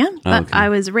 Pennsylvania, but I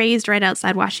was raised right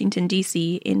outside Washington,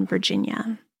 D.C. in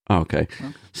Virginia. Okay.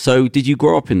 So, did you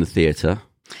grow up in the theatre?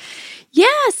 Yeah,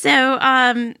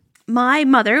 so... my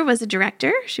mother was a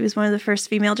director. She was one of the first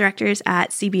female directors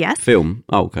at CBS. Film.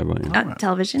 Oh, okay, right.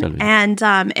 Television. And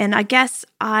I guess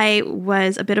I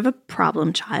was a bit of a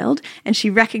problem child, and she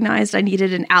recognized I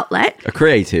needed an outlet. A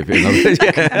creative.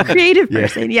 A creative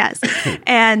person, yes.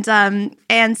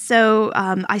 And so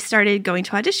I started going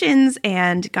to auditions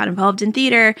and got involved in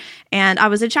theater, and I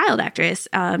was a child actress.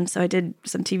 So I did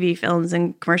some TV films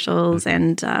and commercials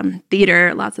and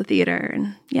theater, lots of theater.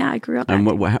 And I grew up. And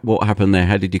what happened there?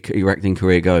 How did your acting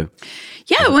career go?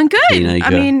 Yeah, it went good. Teenager. I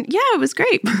mean, it was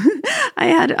great. I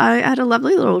had a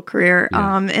lovely little career.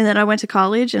 And then I went to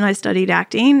college and I studied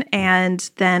acting. And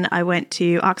then I went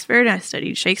to Oxford and I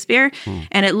studied Shakespeare.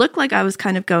 And it looked like I was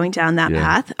kind of going down that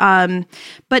path.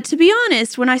 But to be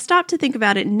honest, when I stopped to think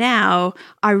about it now,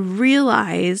 I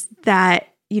realized that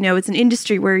it's an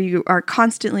industry where you are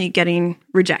constantly getting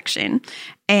rejection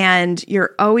and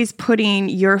you're always putting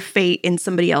your fate in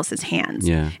somebody else's hands.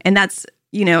 Yeah. And that's,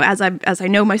 as I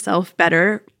know myself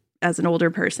better as an older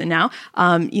person now,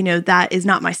 that is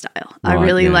not my style. Right, I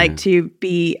really like to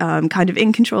be kind of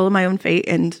in control of my own fate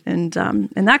and that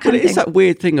kind of thing. It's that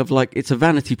weird thing of like, it's a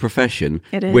vanity profession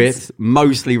with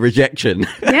mostly rejection,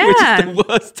 which is the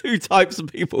worst two types of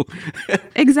people.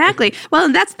 Exactly. Well,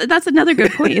 and that's another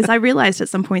good point is I realized at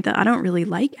some point that I don't really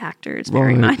like actors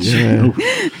very much. Yeah.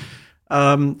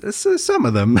 Some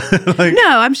of them. No,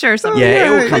 I'm sure some. Yeah,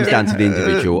 it all comes down to the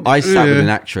individual. I sat with an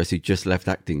actress who just left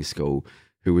acting school,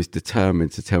 who was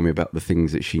determined to tell me about the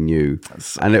things that she knew.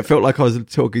 And it felt like I was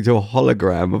talking to a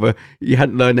hologram of you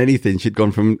hadn't learned anything. She'd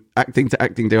gone from acting to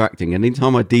acting to acting. And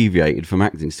anytime I deviated from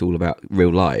acting, it's all about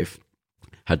real life,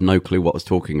 had no clue what I was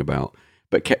talking about,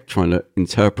 but kept trying to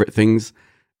interpret things.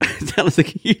 I was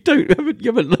like, you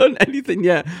haven't learned anything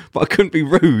yet, but I couldn't be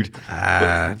rude.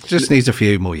 Just needs a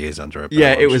few more years under her belt.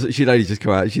 Yeah, it was. She'd only just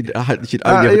come out. She'd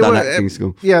only ever done acting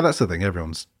school. Yeah, that's the thing.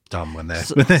 Everyone's dumb when they're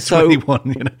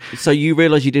 21. So you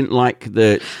realise you didn't like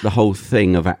the whole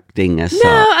thing of acting as such.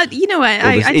 No, you know what?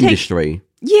 I industry.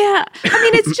 Yeah, I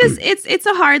mean, it's just it's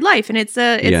a hard life, and it's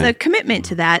a commitment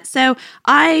to that. So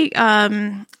I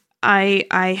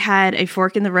had a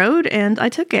fork in the road and I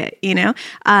took it,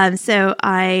 So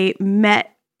I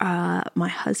met my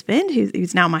husband,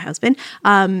 who's now my husband.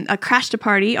 I crashed a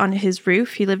party on his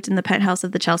roof. He lived in the penthouse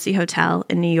of the Chelsea Hotel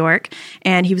in New York.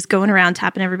 And he was going around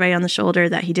tapping everybody on the shoulder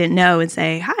that he didn't know and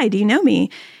say, "Hi, do you know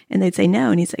me?" And they'd say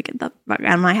no. And he's like, "Get the fuck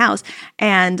out of my house."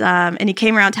 And he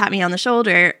came around, tapped me on the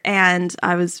shoulder, and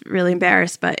I was really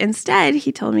embarrassed. But instead,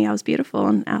 he told me I was beautiful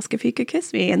and asked if he could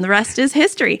kiss me. And the rest is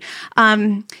history.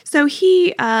 So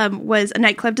he was a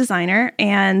nightclub designer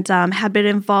and had been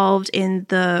involved in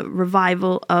the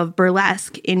revival of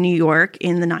burlesque in New York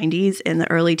in the 90s and the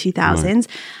early 2000s.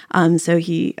 Right. So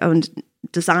he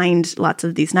designed lots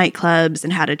of these nightclubs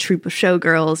and had a troupe of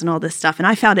showgirls and all this stuff. And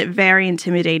I found it very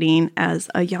intimidating as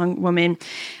a young woman.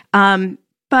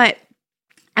 But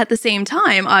at the same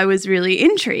time, I was really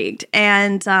intrigued.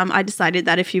 And I decided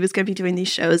that if he was going to be doing these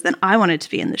shows, then I wanted to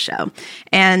be in the show.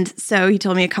 And so he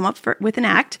told me to come up with an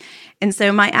act. And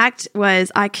so my act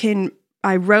was I can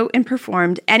I wrote and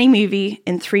performed any movie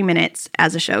in 3 minutes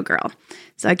as a showgirl.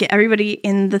 So I get everybody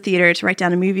in the theater to write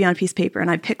down a movie on a piece of paper, and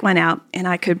I pick one out, and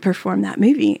I could perform that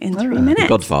movie in 3 minutes. The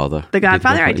Godfather. The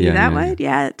Godfather, I do that one.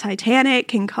 Yeah, Titanic,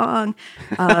 King Kong.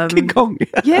 King Kong.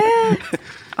 Yeah,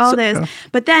 all those.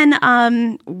 But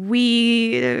then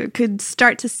we could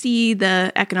start to see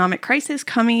the economic crisis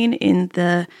coming in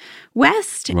the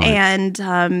West. Right.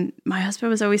 And my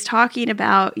husband was always talking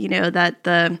about, that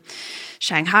the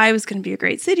Shanghai was going to be a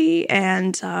great city.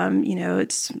 And,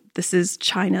 this is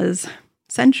China's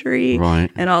century, right,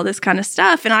 and all this kind of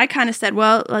stuff. And I kind of said,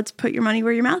 well, let's put your money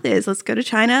where your mouth is. Let's go to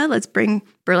China. Let's bring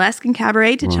burlesque and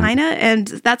cabaret to China. And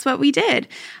that's what we did.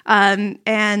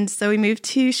 And so we moved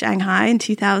to Shanghai in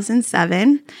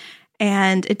 2007.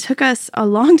 And it took us a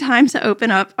long time to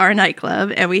open up our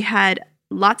nightclub. And we had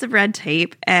lots of red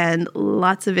tape and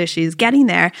lots of issues getting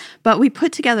there. But we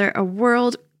put together a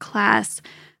world-class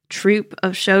troupe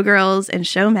of showgirls and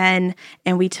showmen,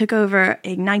 and we took over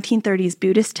a 1930s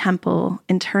Buddhist temple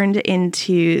and turned it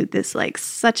into this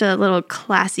such a little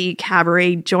classy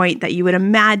cabaret joint that you would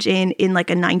imagine in a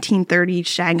 1930s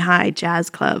Shanghai jazz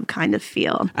club kind of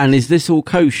feel. And is this all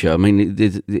kosher? I mean,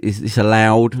 is this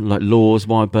allowed, laws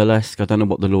why burlesque? I don't know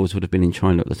what the laws would have been in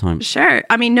China at the time. Sure.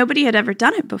 I mean, nobody had ever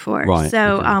done it before. Right.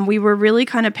 So okay. We were really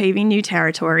kind of paving new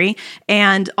territory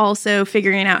and also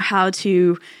figuring out how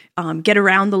to get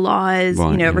around the laws,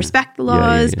 respect the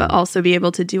laws, but also be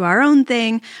able to do our own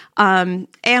thing.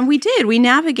 And we did. We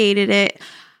navigated it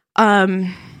to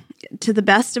the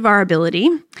best of our ability.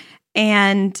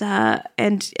 And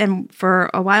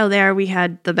for a while there, we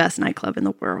had the best nightclub in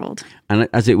the world. And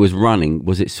as it was running,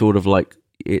 was it sort of like,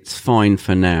 it's fine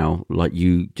for now, like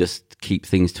you just keep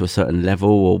things to a certain level,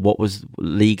 or what was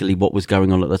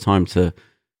going on at the time?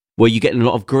 Were you getting a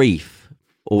lot of grief?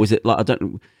 Or was it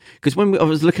because when I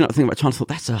was looking at the thing about China, I thought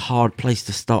that's a hard place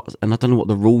to start, and I don't know what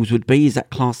the rules would be. Is that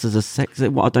classed as a sex? I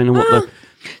don't know what the...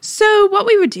 So what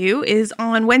we would do is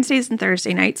on Wednesdays and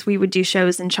Thursday nights, we would do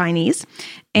shows in Chinese,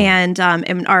 and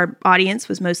our audience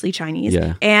was mostly Chinese,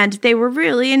 and they were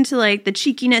really into the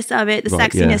cheekiness of it, the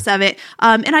sexiness of it.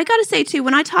 And I got to say too,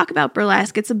 when I talk about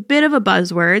burlesque, it's a bit of a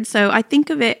buzzword. So I think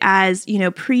of it as,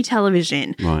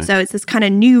 pre-television. Right. So it's this kind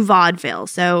of new vaudeville.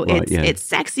 So it's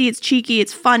sexy, it's cheeky,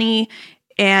 it's funny.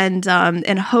 And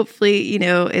hopefully, and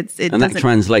that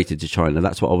translated to China.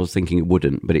 That's what I was thinking it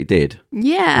wouldn't, but it did.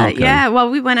 Yeah, okay. Yeah. Well,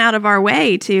 we went out of our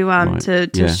way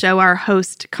to show our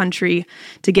host country,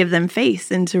 to give them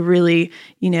face and to really,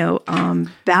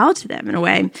 bow to them in a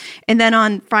way. And then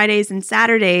on Fridays and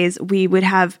Saturdays, we would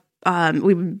have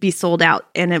we would be sold out,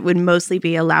 and it would mostly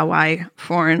be a Laowai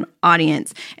foreign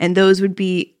audience, and those would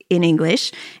be in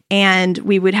English. And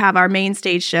we would have our main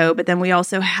stage show, but then we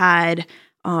also had.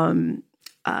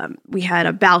 We had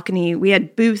a balcony. We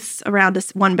had booths around us,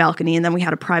 one balcony, and then we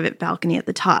had a private balcony at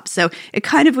the top. So it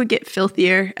kind of would get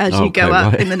filthier as you go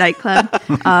up in the nightclub,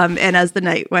 and as the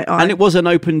night went on. And it was an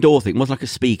open door thing. It was like a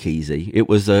speakeasy. It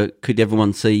was could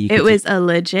everyone see? It was a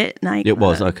legit nightclub. It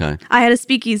was, okay. I had a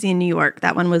speakeasy in New York.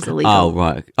 That one was illegal. Oh,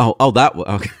 right. Oh, that was,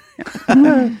 okay.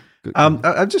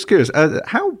 I'm just curious,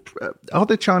 how are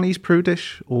the Chinese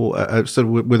prudish, or sort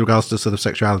of with regards to sort of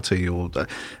sexuality, or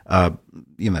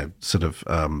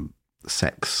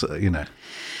sex?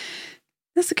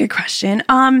 That's a good question.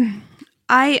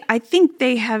 I think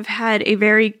they have had a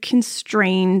very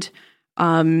constrained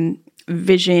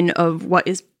vision of what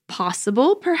is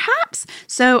possible, perhaps.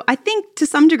 So I think to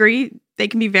some degree they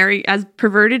can be very as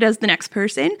perverted as the next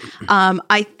person.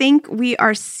 I think we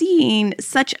are seeing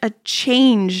such a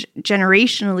change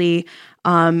generationally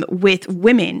with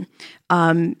women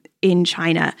in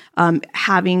China,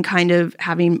 having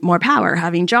more power,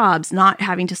 having jobs, not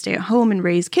having to stay at home and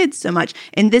raise kids so much.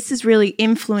 And this is really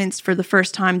influenced for the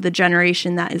first time the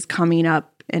generation that is coming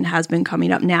up and has been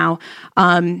coming up now.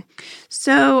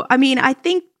 So, I mean, I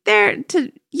think they're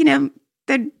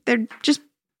just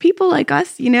people like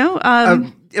us,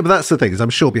 but that's the thing, is I'm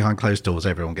sure behind closed doors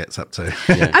everyone gets up to.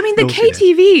 I mean, the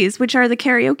KTVs, which are the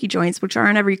karaoke joints, which are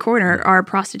on every corner, are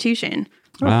prostitution.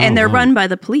 And they're run by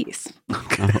the police.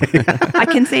 Okay. I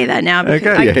can say that now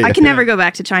because I can never go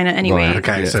back to China anyway. Right.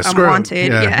 Okay, so I'm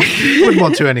wanted. Wouldn't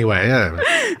want to anyway. Yeah,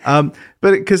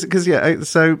 but because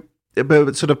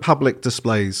but sort of public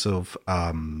displays of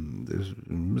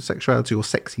sexuality or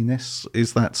sexiness,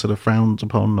 is that sort of frowned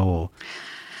upon, or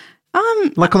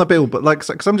like on the bill? But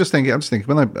because I'm just thinking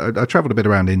when I traveled a bit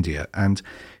around India, and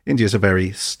India is a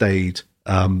very staid,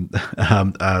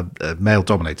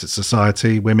 male-dominated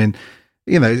society. Women.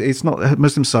 It's not a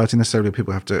Muslim society necessarily.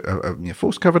 People have to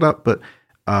force covered up, but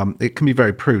it can be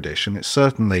very prudish, and it's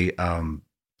certainly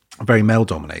very male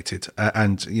dominated.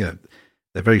 And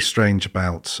they're very strange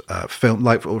about film.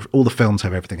 Like all the films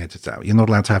have everything edited out. You're not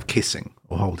allowed to have kissing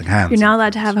or holding hands. You're not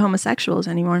allowed to have homosexuals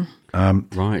anymore.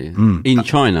 Right. In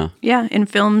China? Yeah, in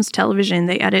films, television,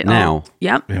 they edit now.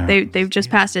 Yep. Yeah. They've just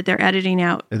passed it. They're editing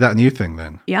out. Is that a new thing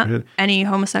then? Yeah. Really? Any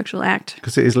homosexual act.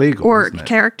 Because it is legal. Or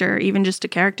character, even just a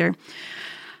character.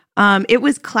 It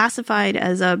was classified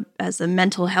as a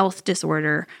mental health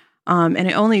disorder. And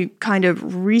it only kind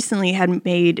of recently had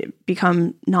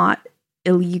become not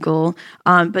illegal.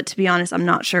 But to be honest, I'm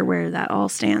not sure where that all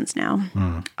stands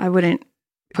now. I wouldn't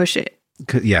push it.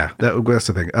 Yeah, that's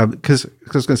the thing. Because I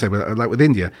was going to say, like with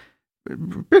India, a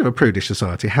bit of a prudish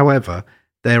society. However,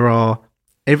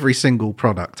 every single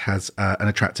product has an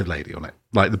attractive lady on it.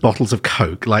 Like the bottles of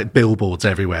Coke, like billboards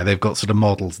everywhere. They've got sort of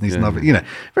models and these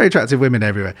very attractive women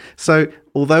everywhere. So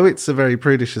although it's a very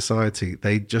prudish society,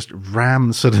 they just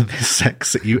ram sort of this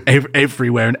sex at you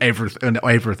everywhere and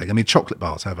everything. I mean, chocolate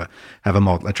bars have a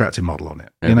model, attractive model on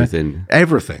it.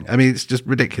 Everything. I mean, it's just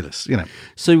ridiculous.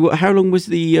 So how long was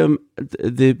the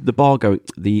bar going?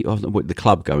 The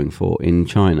club going for in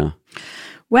China?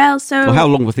 Well, how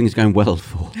long were things going well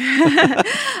for?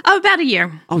 About a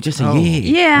year. Oh, just a year.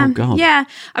 Yeah. Oh, God. Yeah.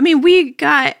 I mean, we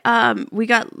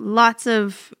attracted lots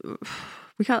of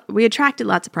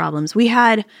problems.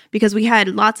 Because we had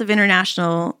lots of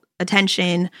international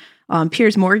attention.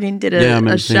 Piers Morgan did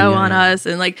a show on us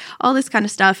and like all this kind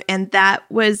of stuff. And that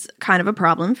was kind of a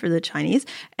problem for the Chinese.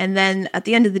 And then at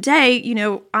the end of the day,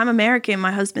 I'm American,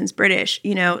 my husband's British,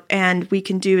 and we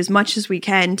can do as much as we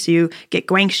can to get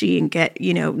guanxi and get,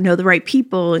 know the right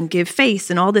people and give face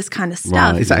and all this kind of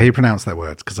stuff. Right. Is that how you pronounce that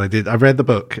word? Because I read the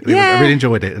book. I really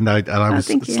enjoyed it. And I was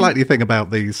slightly thinking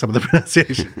about some of the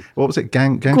pronunciation. What was it?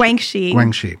 Guanxi.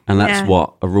 Guanxi. And that's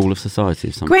what? A rule of society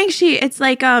or something? Guanxi, it's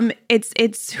like,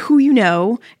 it's who you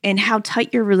know and how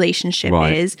tight your relationship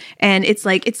is, and it's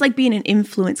like being an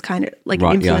influencer kind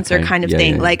of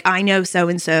thing. Yeah. Like I know so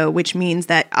and so, which means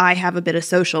that I have a bit of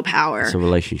social power. It's a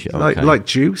relationship, like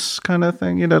juice kind of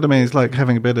thing. You know what I mean? It's like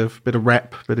having a bit of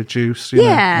rep, bit of juice.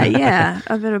 Yeah,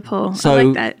 a bit of pull. So I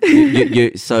like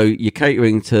that. So you're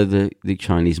catering to the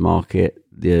Chinese market,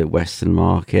 the Western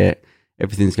market.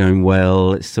 Everything's going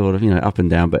well. It's sort of, up and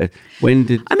down. But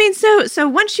so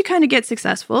once you kind of get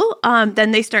successful, then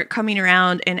they start coming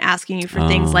around and asking you for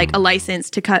things like a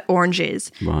license to cut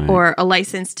oranges or a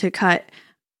license to cut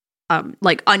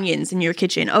like onions in your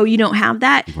kitchen. Oh, you don't have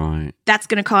that? Right. That's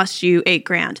going to cost you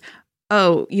 $8,000.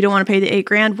 Oh, you don't want to pay the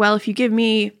 $8,000? Well, if you give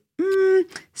me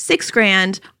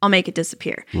 $6,000, I'll make it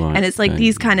disappear. Right. And it's like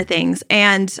these kind of things.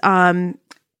 And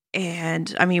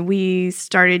I mean, we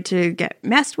started to get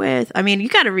messed with. I mean, you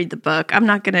got to read the book. I'm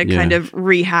not going to kind of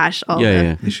rehash all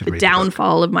the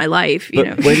downfall of my life.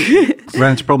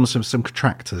 Ran into problems with some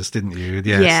contractors, didn't you?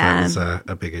 Yes, that was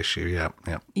a big issue.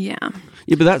 Yeah.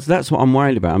 But that's what I'm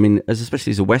worried about. I mean,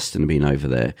 especially as a Western being over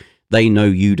there, they know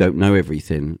you don't know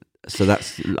everything. So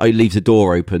it leaves a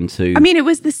door open to... I mean, it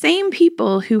was the same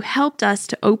people who helped us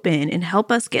to open and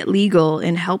help us get legal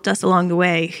and helped us along the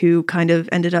way who kind of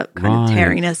ended up of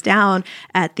tearing us down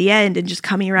at the end and just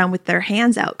coming around with their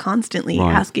hands out constantly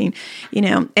asking,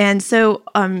 And so,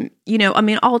 I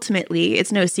mean, ultimately,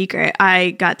 it's no secret.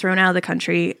 I got thrown out of the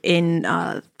country in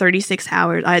 36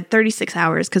 hours. I had 36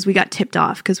 hours because we got tipped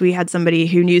off because we had somebody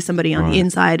who knew somebody on the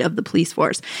inside of the police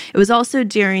force. It was also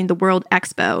during the World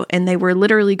Expo, and they were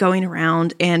literally going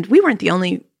around, and we weren't the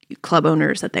only club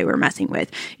owners that they were messing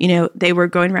with. They were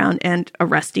going around and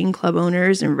arresting club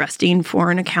owners and arresting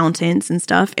foreign accountants and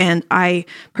stuff. And I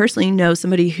personally know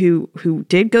somebody who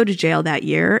did go to jail that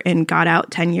year and got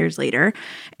out 10 years later.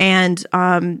 And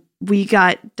we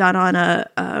got done on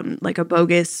a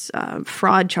bogus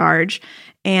fraud charge,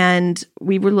 and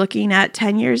we were looking at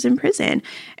 10 years in prison.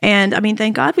 And I mean,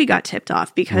 thank God we got tipped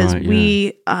off because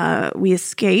we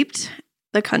escaped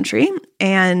the country,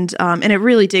 and it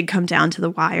really did come down to the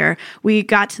wire. We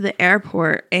got to the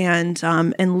airport and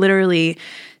literally,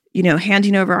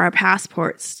 handing over our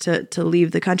passports to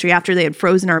leave the country after they had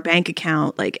frozen our bank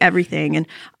account, like everything.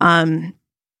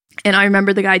 And I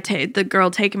remember the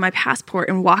girl taking my passport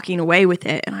and walking away with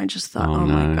it, and I just thought, oh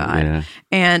my God. Yeah.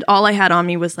 And all I had on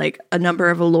me was like a number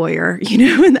of a lawyer,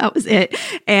 and that was it.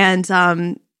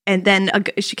 And then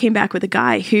she came back with a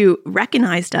guy who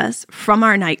recognized us from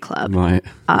our nightclub. Right.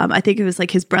 I think it was like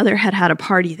his brother had a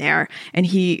party there, and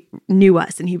he knew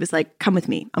us, and he was like, "Come with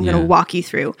me. I'm going to walk you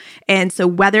through." And so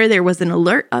whether there was an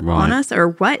alert up on us or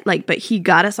what, but he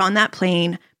got us on that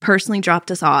plane, personally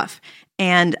dropped us off.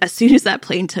 And as soon as that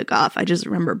plane took off, I just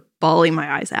remember bawling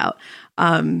my eyes out.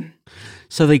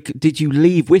 So did you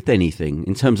leave with anything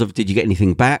in terms of, did you get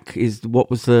anything back?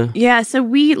 Yeah, so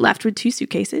we left with 2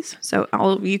 suitcases. So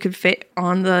all you could fit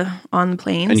on the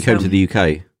plane. And you came to the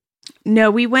UK?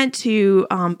 No, we went to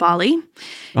Bali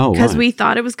because we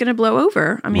thought it was going to blow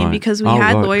over. I mean, because we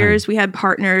had lawyers, we had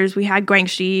partners, we had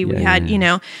Guangxi, we had,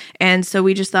 and so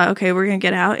we just thought, okay, we're going to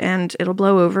get out and it'll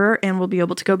blow over and we'll be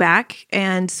able to go back.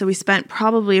 And so we spent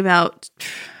probably about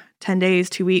 10 days,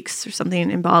 2 weeks or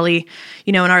something in Bali,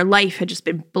 and our life had just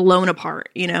been blown apart,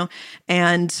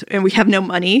 and we have no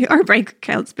money. Our bank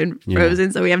account's been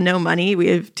frozen. So we have no money. We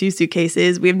have 2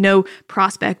 suitcases. We have no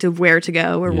prospect of where to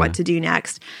go or what to do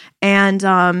next. And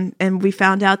we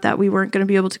found out that we weren't going to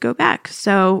be able to go back.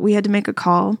 So we had to make a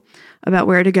call about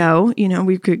where to go.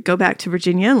 We could go back to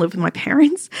Virginia and live with my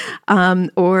parents,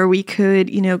 or we could,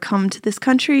 come to this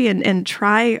country and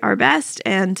try our best.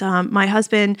 And my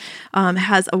husband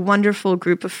has a wonderful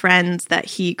group of friends that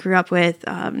he grew up with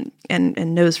and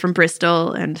knows from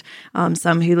Bristol, and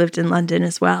some who lived in London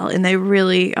as well. And they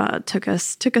really took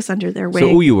us under their wing.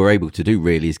 So all you were able to do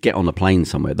really is get on a plane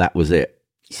somewhere. That was it.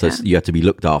 So you had to be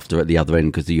looked after at the other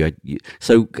end because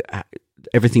so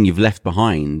everything you've left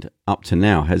behind up to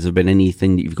now, has there been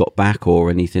anything that you've got back or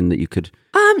anything that you could?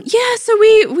 So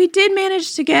we did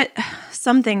manage to get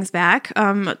some things back,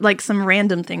 like some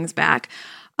random things back.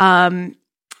 And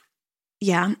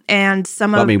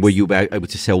some of. I mean, were you able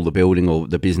to sell the building or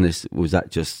the business? Was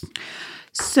that just?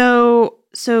 So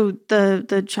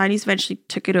the Chinese eventually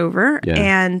took it over,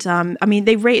 and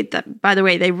they raided. By the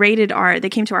way, they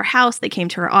came to our house, they came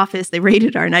to our office, they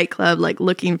raided our nightclub, like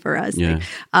looking for us.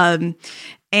 And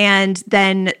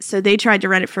then so they tried to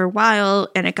rent it for a while,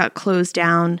 and it got closed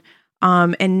down.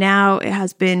 And now it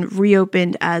has been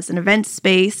reopened as an event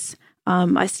space.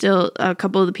 A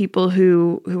couple of the people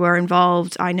who are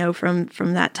involved, I know from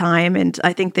that time, and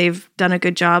I think they've done a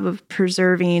good job of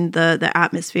preserving the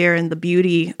atmosphere and the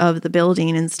beauty of the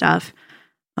building and stuff.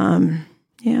 And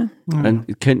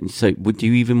would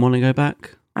you even want to go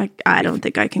back? I don't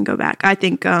think I can go back. I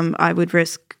think I would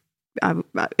risk.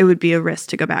 It would be a risk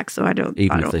to go back, so I don't.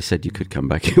 Even if they said you could come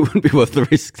back, it wouldn't be worth the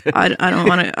risk. I don't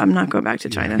want to. I'm not going back to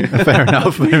China. Fair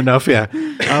enough. Yeah.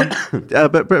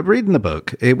 But reading the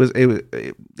book, it was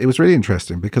really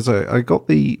interesting because I got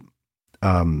the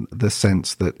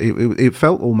sense that it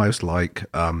felt almost like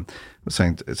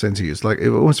saying to you, it's like it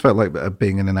almost felt like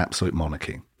being in an absolute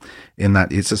monarchy, in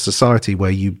that it's a society where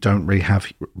you don't really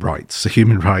have rights,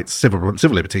 human rights, civil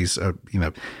liberties, so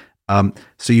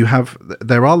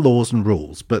there are laws and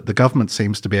rules, but the government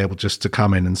seems to be able just to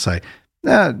come in and say,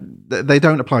 they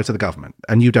don't apply to the government,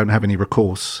 and you don't have any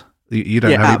recourse. You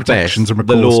don't have any protections and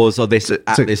recourse. The laws are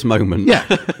this moment. Yeah.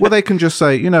 Well, they can just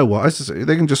say,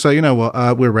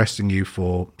 we're arresting you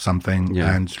for something,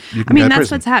 and you can go to that's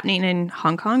prison. What's happening in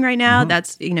Hong Kong right now. Mm-hmm.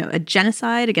 That's a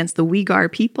genocide against the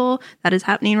Uyghur people that is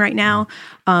happening right now.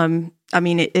 You're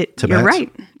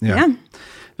right. Yeah.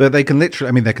 But they can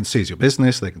literally, they can seize your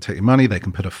business, they can take your money, they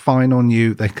can put a fine on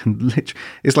you, they can literally,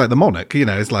 it's like the monarch,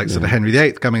 it's like sort of Henry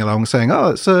VIII coming along saying,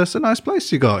 it's a nice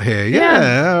place you got here.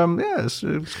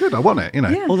 It's good, I want it,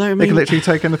 Although, they can literally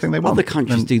take anything they want. Other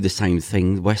countries do the same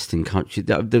thing, Western countries.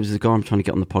 There was a guy I'm trying to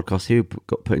get on the podcast who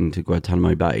got put into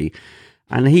Guantanamo Bay,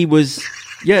 and he was,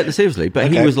 seriously,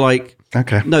 but he was like,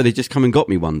 no, they just come and got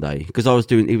me one day, because I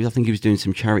think he was doing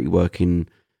some charity work in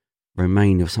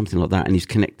Romania or something like that, and he's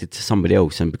connected to somebody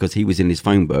else, and because he was in his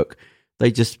phone book,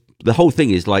 the whole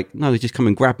thing is like, no, they just come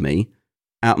and grabbed me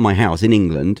out of my house in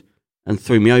England and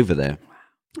threw me over there.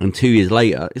 And 2 years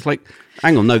later, it's like,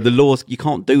 hang on, no, the laws, you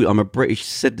can't do it. I'm a British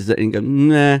citizen. And go,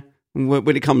 nah,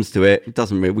 when it comes to it, it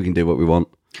doesn't really, we can do what we want.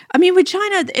 With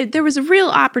China, there was a real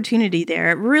opportunity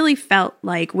there. It really felt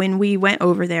like when we went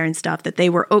over there and stuff that they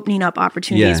were opening up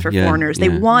opportunities for foreigners. They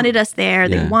wanted us there.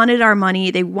 They wanted our money.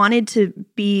 They wanted to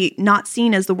be not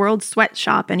seen as the world's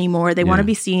sweatshop anymore. They want to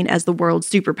be seen as the world's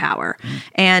superpower.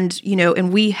 And,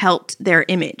 and we helped their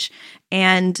image.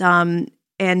 And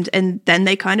then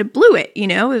they kind of blew it,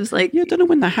 It was like... I don't know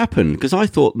when that happened, because I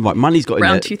thought, money's got in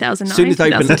there. Around 2009,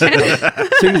 2010. As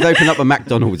soon as they open up a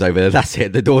McDonald's over there, that's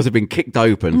it. The doors have been kicked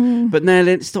open. But now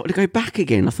it started to go back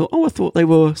again. I thought they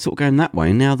were sort of going that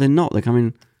way, and now they're not. They're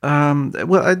coming...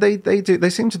 they do. They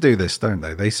seem to do this, don't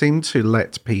they? They seem to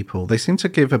let people. They seem to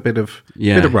give a bit of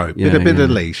rope, bit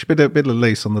of leash, bit of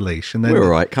leash on the leash, and then we're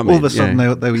all right. All of a sudden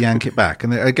they'll yank it back.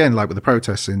 And again, like with the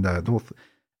protests in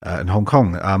in Hong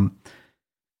Kong,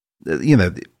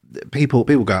 people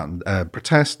go out and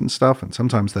protest and stuff, and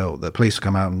sometimes the police will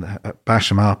come out and bash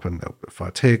them up and they'll fire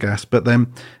tear gas. But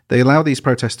then they allow these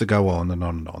protests to go on and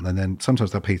on and on, and then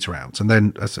sometimes they'll peter out. And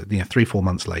then, 3-4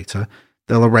 months later,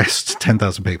 they'll arrest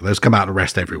 10,000 people. They'll just come out and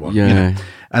arrest everyone. Yeah.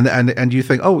 You know? And you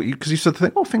think, because you sort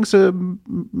of think, things are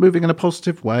moving in a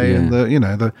positive way, and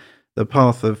the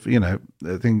path of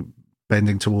the thing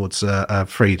bending towards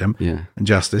freedom and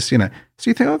justice. So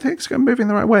you think, things are moving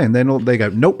the right way, and then they go,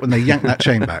 nope, and they yank that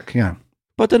chain back. Yeah.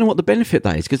 But I don't know what the benefit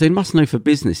that is, because they must know for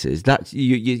businesses that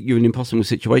you're in an impossible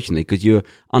situation there, because you're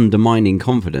undermining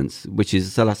confidence, which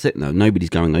is, so that's it. No, nobody's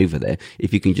going over there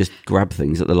if you can just grab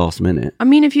things at the last minute. I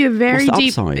mean, if you have very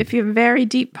deep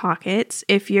pockets,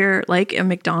 if you're like a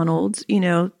McDonald's,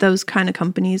 those kind of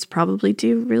companies probably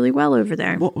do really well over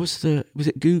there. Was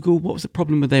it Google? What was the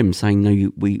problem with them saying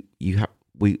no?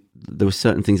 There were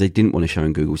certain things they didn't want to show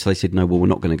in Google, so they said no. Well, we're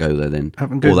not going to go there then.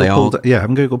 Haven't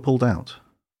Google pulled out?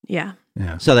 Yeah.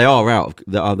 Yeah. So they are out.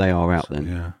 They are out then.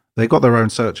 Yeah. They got their own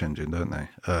search engine, don't they?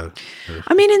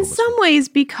 I mean, in some ways,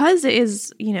 because it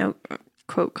is,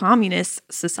 quote, communist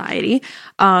society,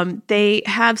 they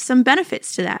have some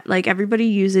benefits to that. Like, everybody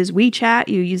uses WeChat.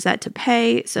 You use that to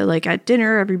pay. So, like, at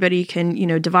dinner, everybody can,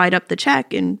 divide up the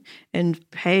check and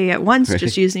pay at once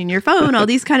just using your phone. All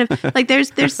these kind of, like,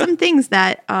 there's some things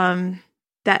that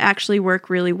actually work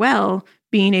really well,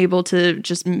 being able to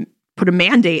just put a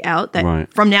mandate out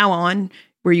that from now on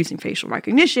we're using facial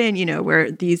recognition,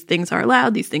 where these things are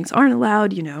allowed, these things aren't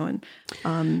allowed,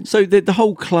 and so the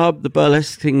whole club, the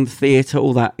burlesque thing, the theatre,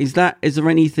 all that, is there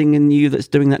anything in you that's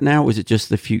doing that now, or is it just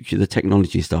the future, the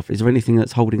technology stuff? Is there anything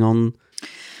that's holding on?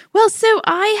 Well, so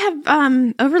I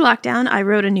have over lockdown I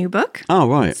wrote a new book. Oh,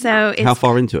 right. So how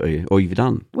far into it are you, or you've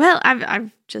done? Well,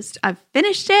 I've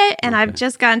finished it, and I've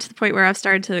just gotten to the point where I've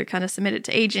started to kind of submit it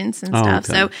to agents and stuff.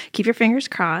 Okay. So keep your fingers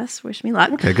crossed. Wish me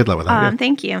luck. Okay, good luck with that.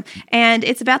 Thank you. And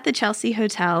it's about the Chelsea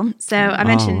Hotel. So I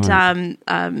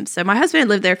mentioned, so my husband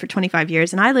lived there for 25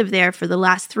 years, and I lived there for the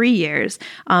last 3 years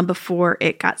before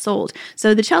it got sold.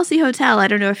 So the Chelsea Hotel, I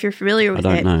don't know if you're familiar with it.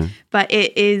 I don't know. But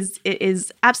it is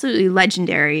absolutely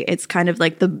legendary. It's kind of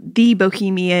like the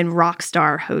bohemian rock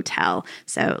star hotel.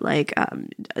 So like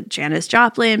Janis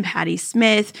Joplin, Patti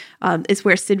Smith. It's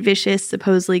where Sid Vicious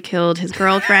supposedly killed his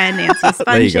girlfriend, Nancy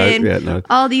Spungen,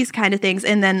 all these kind of things,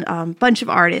 and then a bunch of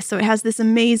artists. So it has this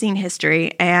amazing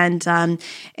history, and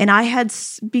I had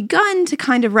begun to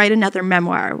kind of write another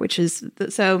memoir, which is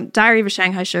so Diary of a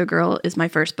Shanghai Showgirl is my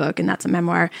first book, and that's a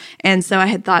memoir, and so I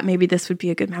had thought maybe this would be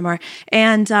a good memoir,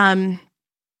 and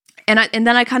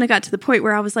then I kind of got to the point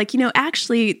where I was like,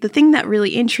 actually, the thing that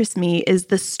really interests me is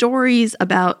the stories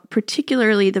about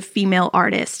particularly the female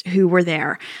artists who were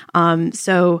there.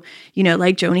 So,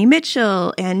 like Joni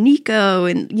Mitchell and Nico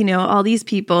and, all these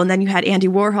people. And then you had Andy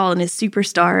Warhol and his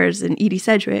superstars and Edie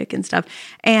Sedgwick and stuff.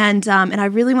 And I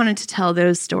really wanted to tell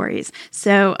those stories.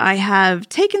 So I have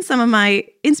taken some of my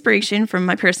inspiration from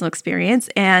my personal experience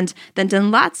and then done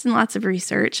lots and lots of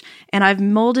research, and I've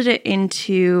molded it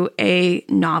into a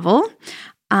novel.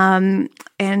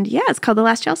 It's called The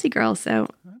Last Chelsea Girl. So,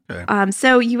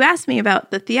 so you asked me about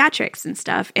the theatrics and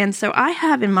stuff, and so I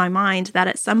have in my mind that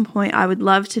at some point I would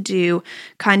love to do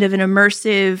kind of an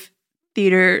immersive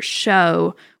theater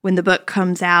show when the book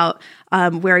comes out,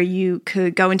 where you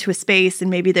could go into a space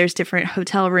and maybe there's different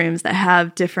hotel rooms that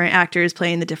have different actors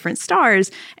playing the different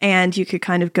stars, and you could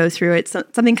kind of go through it,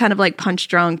 something kind of like Punch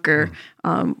Drunk or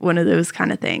one of those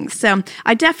kind of things. So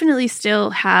I definitely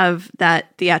still have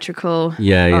that theatrical.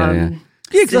 Yeah,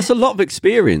 because that's a lot of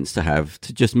experience to have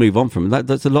to just move on from that.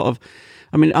 That's a lot of.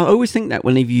 I mean, I always think that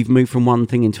whenever you've moved from one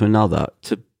thing into another,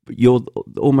 you're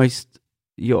almost.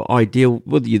 Your ideal,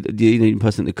 the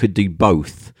person that could do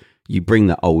both. You bring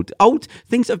that old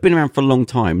things that have been around for a long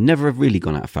time, never have really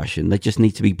gone out of fashion. They just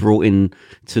need to be brought in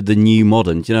to the new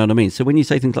modern. Do you know what I mean? So when you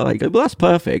say things like that, you go, well, that's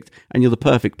perfect, and you're the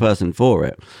perfect person for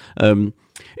it.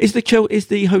 Is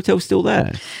the hotel still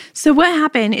there? So what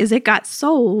happened is it got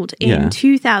sold in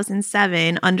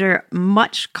 2007 under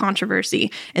much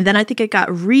controversy. And then I think it got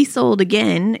resold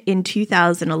again in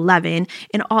 2011.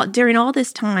 And during all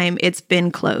this time, it's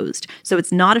been closed. So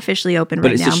it's not officially open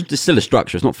right now. But it's still a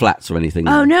structure. It's not flats or anything.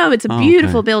 Oh, no. It's a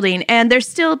beautiful building. And there's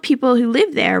still people who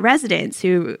live there, residents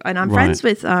and I'm friends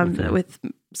with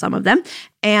some of them,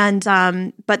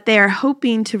 and but they're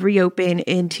hoping to reopen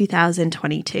in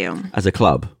 2022 as a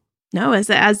club. No, as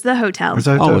the hotel.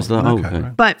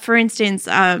 Okay. But for instance,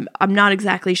 I'm not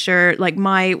exactly sure. Like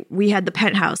we had the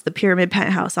penthouse, the pyramid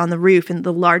penthouse on the roof, in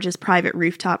the largest private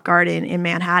rooftop garden in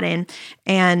Manhattan,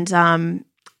 and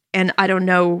I don't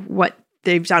know what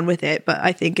they've done with it, but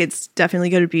I think it's definitely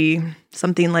going to be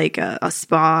something like a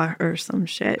spa or some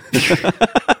shit.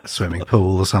 Swimming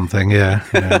pool or something, yeah.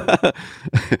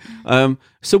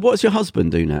 So what's your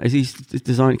husband do now? Is he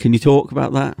designing? Can you talk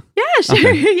about that? Yeah,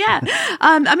 sure. Yeah.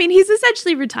 I mean, he's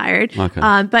essentially retired,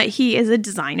 but he is a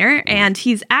designer, and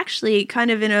he's actually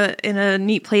kind of in a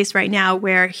neat place right now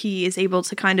where he is able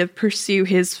to kind of pursue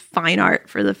his fine art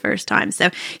for the first time. So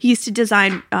he used to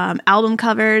design album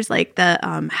covers, like the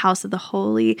House of the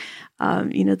Holy,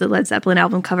 the Led Zeppelin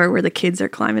album cover where the kids are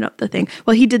climbing up the thing.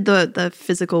 Well, he did the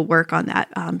physical work on that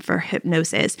for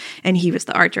Hypnosis, and he was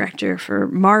the art director for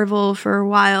Marvel for a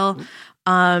while.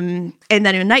 And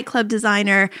then a nightclub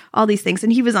designer, all these things.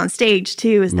 And he was on stage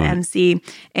too as the MC.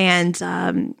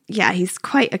 And he's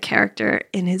quite a character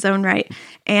in his own right.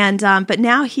 And but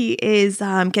now he is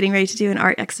getting ready to do an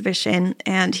art exhibition,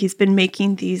 and he's been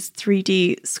making these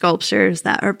 3D sculptures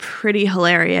that are pretty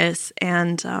hilarious.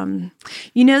 And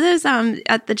those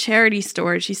at the charity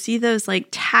stores, you see those like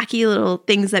tacky little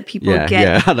things that people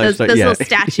get, those little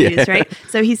statues, right?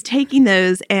 So he's taking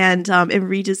those and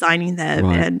redesigning them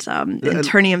and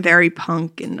turning them very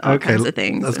punk and all kinds of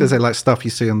things. I was going to say, like stuff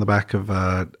you see on the back of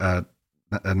a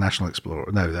National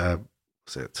Explorer. No,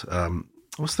 what's it?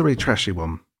 What's the really trashy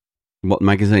one? What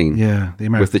magazine? Yeah, the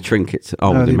American with the trinkets.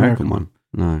 Oh, no, the American one.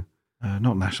 No,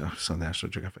 not National. It's on the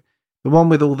National Geographic. The one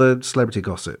with all the celebrity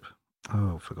gossip.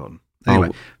 Oh, forgotten.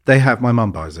 Anyway, they have. My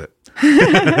mum buys it.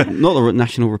 Not the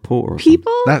National Reporter.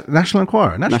 People? National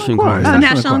Enquirer. National Enquirer. Yeah,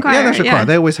 National Enquirer.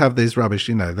 They always have these rubbish.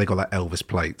 They got like Elvis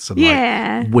plates and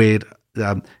like weird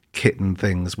kitten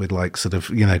things with like sort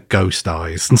of ghost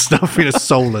eyes and stuff.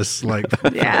 Soulless like.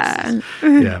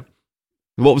 Yeah.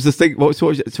 What was the thing? So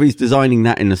he's designing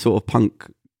that in a sort of punk.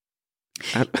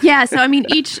 Yeah. So I mean,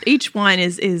 each one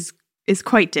is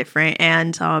quite different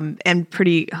and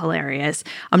pretty hilarious.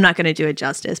 I'm not going to do it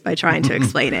justice by trying to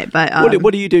explain it, but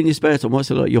what do you do in your spare time?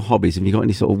 What's like your hobbies? Have you got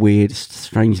any sort of weird,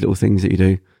 strange little things that you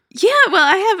do? Yeah, well,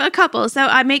 I have a couple. So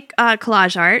I make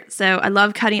collage art. So I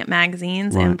love cutting up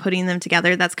magazines and putting them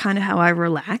together. That's kind of how I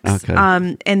relax. Okay.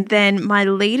 And then my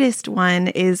latest one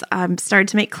is I'm starting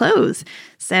to make clothes.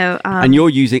 So and you're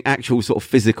using actual sort of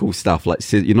physical stuff,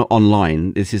 like you're not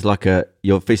online. This is like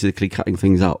you're physically cutting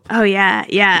things up. Oh yeah.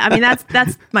 I mean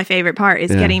that's my favorite part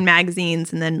is getting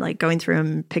magazines and then like going through them,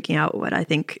 and picking out what I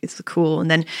think is cool, and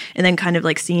then kind of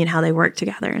like seeing how they work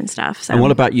together and stuff. So. And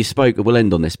what about we'll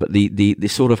end on this, but the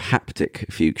sort of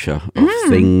haptic future of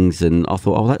things, and I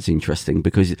thought, that's interesting,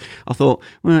 because I thought,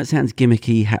 well, it sounds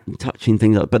gimmicky, touching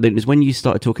things up, but then it was when you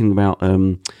started talking about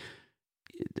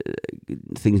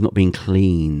things not being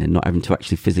clean and not having to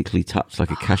actually physically touch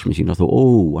like a cash machine. I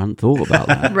thought, I hadn't thought about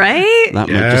that. Right? That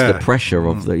just the pressure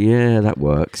of that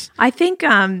works. I think,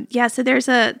 so there's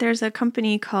a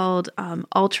company called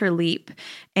Ultra Leap,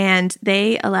 and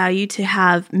they allow you to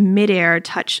have midair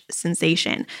touch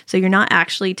sensation. So you're not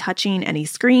actually touching any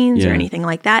screens or anything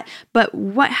like that. But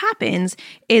what happens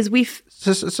is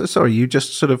sorry, you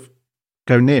just sort of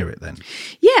go near it then?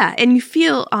 Yeah, and you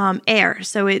feel air.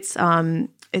 So it's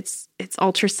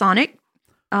ultrasonic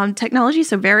technology,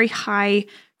 so very high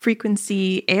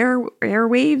frequency air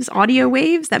waves, audio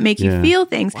waves that make you feel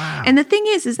things. Wow. And the thing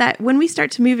is that when we start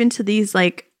to move into these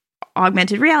like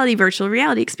augmented reality, virtual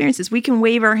reality experiences, we can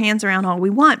wave our hands around all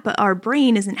we want, but our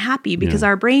brain isn't happy because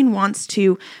our brain wants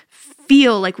to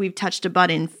feel like we've touched a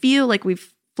button, feel like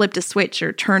we've flipped a switch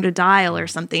or turned a dial or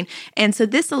something. And so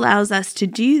this allows us to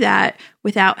do that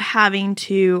without having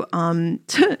to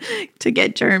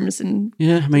get germs and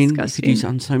I mean, you could use it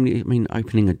on so many. I mean,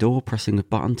 opening a door, pressing a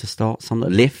button to start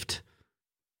something, lift.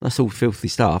 That's all filthy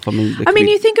stuff. I mean,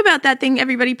 you think about that thing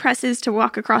everybody presses to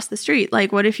walk across the street.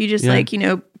 Like, what if you just could press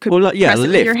it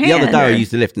with your hand? The other day I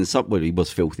used the lift and somebody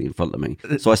was filthy in front of me.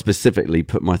 So I specifically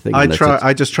put my thing. I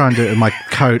just try and do it in my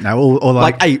coat now, or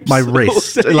like apes. My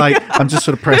wrist. Like I'm just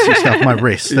sort of pressing stuff my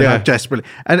wrist. And I'm desperately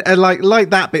and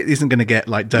like that bit isn't going to get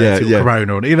like dirty or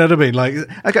corona on it. You know what I mean? Like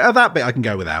that bit I can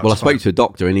go without. Well, I spoke to a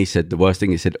doctor and he said the worst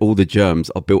thing. He said all the germs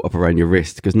are built up around your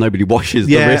wrist because nobody washes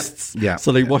the wrists. Yeah.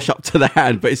 So they wash up to the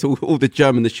hand, but it's all the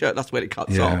germ in the shirt. That's where it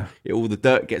cuts off. All the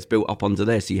dirt gets built up onto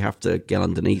there, so you have to get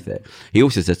underneath it. He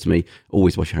also said to me,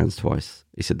 always wash your hands twice.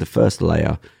 He said the first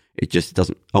layer, it just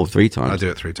doesn't. 3 times. I do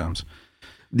it 3 times.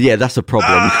 Yeah, that's a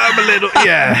problem. I'm a little,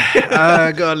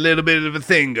 I got a little bit of a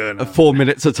thing going on. 4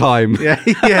 minutes a time. Yeah.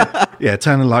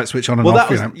 Turn the light switch on and off.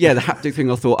 The haptic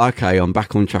thing. I thought, okay, I'm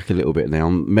back on track a little bit now.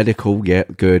 Medical,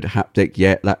 good. Haptic,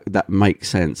 that makes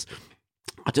sense.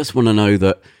 I just want to know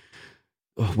that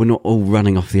we're not all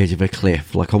running off the edge of a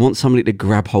cliff. Like, I want somebody to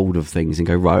grab hold of things and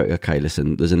go, right, okay,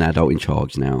 listen, there's an adult in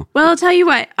charge now. Well, I'll tell you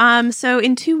what. So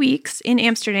in 2 weeks in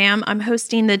Amsterdam, I'm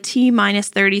hosting the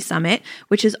T-30 Summit,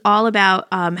 which is all about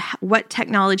what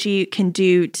technology can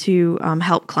do to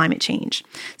help climate change.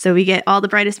 So we get all the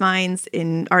brightest minds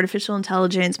in artificial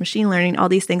intelligence, machine learning, all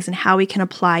these things, and how we can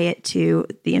apply it to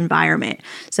the environment.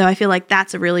 So I feel like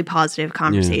that's a really positive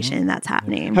conversation that's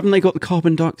happening. Haven't they got the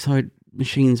carbon dioxide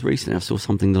machines recently? I saw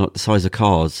something like the size of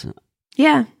cars.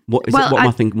 Yeah. What am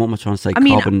I thinking? What am I trying to say?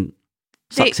 Carbon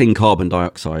sucks in carbon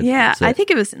dioxide. Yeah, I think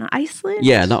it was in Iceland.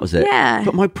 Yeah, that was it. Yeah.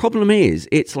 But my problem is,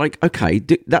 it's like, okay,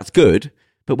 that's good.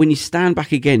 But when you stand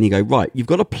back again, you go, right, you've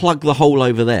got to plug the hole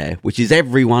over there, which is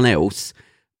everyone else.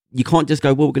 You can't just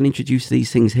go, well, we're going to introduce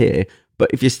these things here.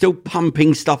 But if you're still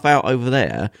pumping stuff out over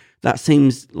there, that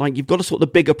seems like you've got to sort the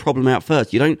bigger problem out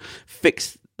first. You don't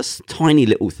fix a tiny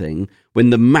little thing when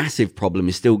the massive problem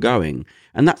is still going.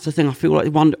 And that's the thing I feel like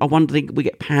I wonder we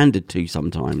get pandered to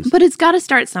sometimes. But it's got to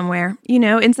start somewhere,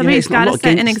 and somebody's got to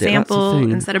set an example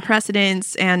and set a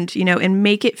precedence and, and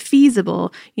make it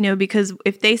feasible, because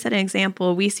if they set an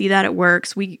example, we see that it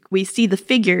works, we see the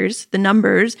figures, the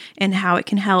numbers and how it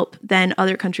can help, then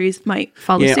other countries might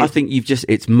follow suit. Yeah, I think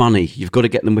it's money. You've got to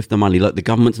get them with the money. Like, the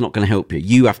government's not going to help you.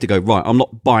 You have to go, right, I'm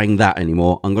not buying that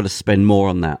anymore. I'm going to spend more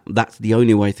on that. That's the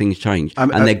only way things change.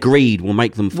 And their greed will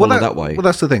make them follow that way. Well,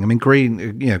 that's the thing. I mean, green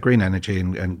energy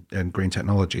and green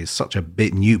technology is such a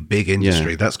big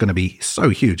industry that's going to be so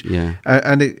huge.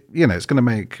 And it's going to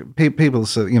make people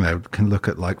can look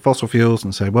at like fossil fuels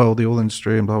and say, well, the oil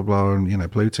industry and blah blah,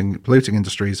 and polluting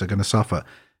industries are going to suffer.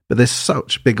 But there's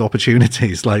such big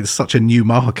opportunities, like such a new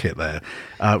market there,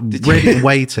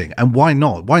 waiting. And why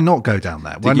not? Why not go down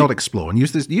there? Why not explore and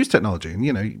use technology?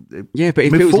 And but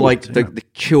it feels like the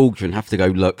children have to go.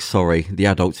 Look, sorry, the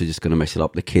adults are just going to mess it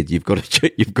up. The kids, you've got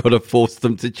to force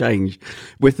them to change.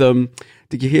 With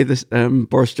did you hear this?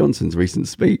 Boris Johnson's recent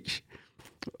speech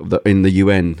in the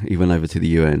UN. He went over to the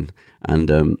UN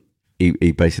and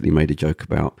he basically made a joke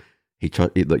about. It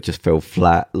just fell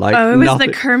flat. Like, it was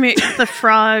nothing. The Kermit the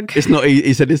Frog. It's not.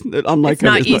 He said it's unlike it's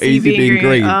not easy being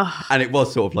green. And it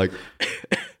was sort of like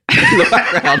in the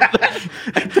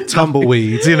background,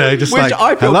 tumbleweeds. Just which like,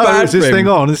 I feel hello, bad is this thing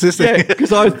on? Is this thing? Yeah,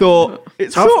 because I thought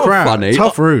it's tough sort crowd, of funny,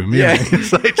 tough room. Yeah,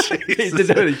 it's like,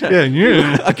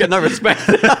 I get no respect.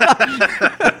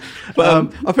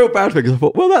 But I feel bad because I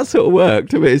thought, well, that sort of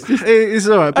worked. I mean, it's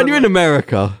all right. And you're in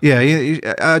America. Yeah,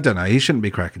 I don't know. He shouldn't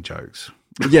be cracking jokes.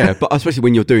 Yeah, but especially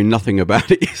when you're doing nothing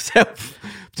about it yourself,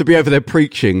 to be over there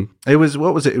preaching. It was,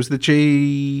 what was it? It was the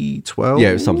G12?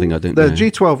 Yeah, it was something I didn't know. The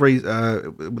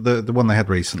G12, the one they had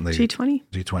recently.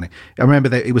 G20. I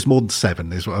remember it was more than 7,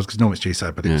 because normally it's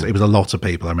G7, but it was a lot of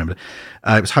people, I remember.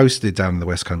 It was hosted down in the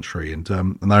West Country, and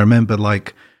I remember,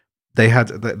 like, they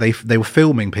were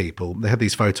filming people. They had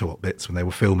these photo op bits when they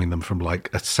were filming them from,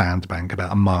 like, a sandbank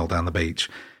about a mile down the beach,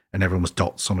 and everyone was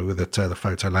dots on it with the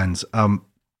photo lens.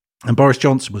 And Boris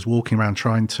Johnson was walking around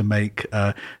they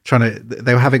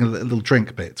were having a little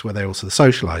drink bit where they were also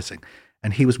socialising.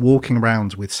 And he was walking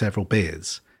around with several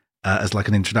beers as like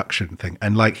an introduction thing.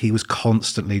 And like he was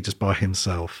constantly just by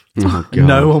himself. Oh,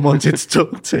 no one wanted to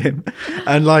talk to him.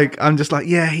 And like, I'm just like,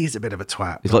 yeah, he's a bit of a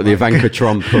twat. He's like the Ivanka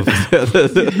Trump of...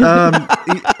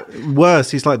 worse,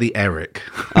 he's like the Eric.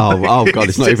 Oh God,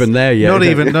 it's not even there yet.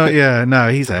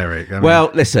 He's Eric.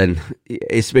 Well, listen,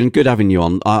 it's been good having you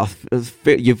on.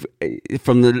 You've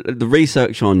from the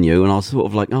research on you, and I was sort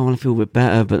of like, I want to feel a bit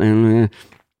better, but then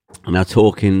now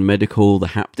talking medical, the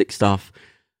haptic stuff,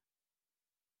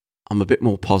 I'm a bit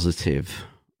more positive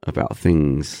about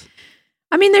things.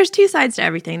 I mean, there's two sides to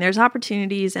everything. There's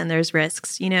opportunities and there's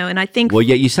risks, and I think. Well,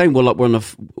 yeah, you're saying we're on that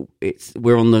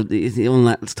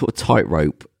sort of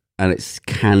tightrope, and it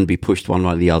can be pushed one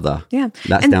way or the other. Yeah,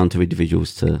 that's down to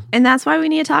individuals to. And that's why we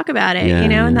need to talk about it,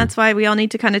 and that's why we all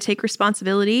need to kind of take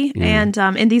responsibility, and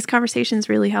these conversations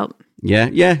really help.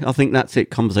 Yeah, I think that's it.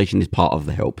 Conversation is part of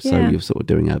the help, so you're sort of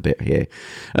doing a bit here.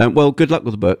 Well, good luck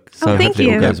with the book. So thank you.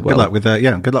 It all goes well.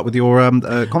 Good luck with your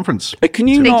conference. Can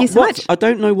you thank you so much. I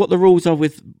don't know what the rules are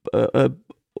with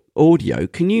audio.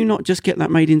 Can you not just get that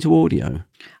made into audio?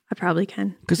 I probably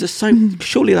can. Because there's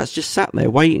surely that's just sat there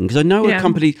waiting. Because I know a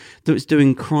company that was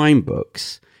doing crime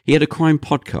books. He had a crime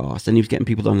podcast and he was getting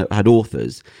people on that had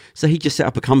authors. So he just set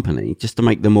up a company just to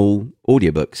make them all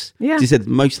audiobooks. Yeah. He said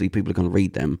mostly people are going to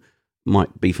read them.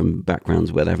 Might be from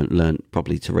backgrounds where they haven't learned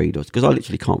properly to read. Because I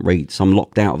literally can't read. So I'm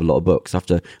locked out of a lot of books.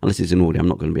 Unless it's in audio, I'm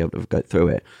not going to be able to go through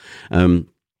it.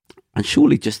 And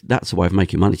surely just that's a way of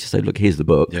making money. To say, look, here's the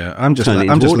book. Yeah, I'm just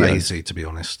lazy, to be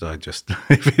honest. I just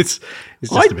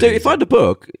if I had a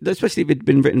book, especially if it'd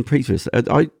been written previously,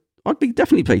 I'd be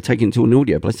definitely taking it to an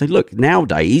audio. But I say, look,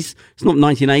 nowadays, it's not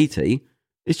 1980.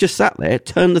 It's just sat there,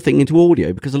 turn the thing into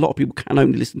audio, because a lot of people can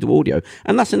only listen to audio.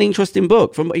 And that's an interesting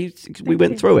book. We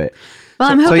went through it. Well,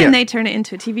 I'm hoping they turn it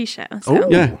into a TV show. So. Oh,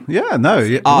 yeah. Yeah, no.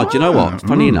 Yeah. Do you know what?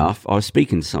 Funny enough, I was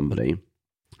speaking to somebody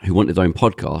who wanted their own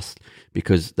podcast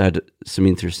because they had some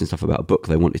interesting stuff about a book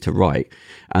they wanted to write.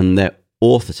 And their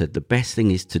author said the best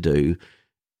thing is to do,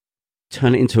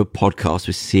 turn it into a podcast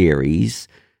with series,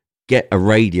 get a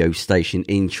radio station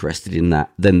interested in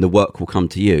that, then the work will come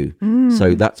to you.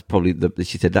 So that's probably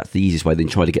she said that's the easiest way, then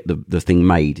try to get the thing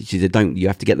made. She said, you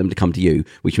have to get them to come to you,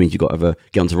 which means you've got to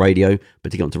get onto radio,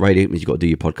 but to get onto radio, it means you've got to do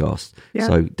your podcast. Yeah.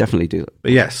 So definitely do that.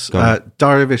 But yes,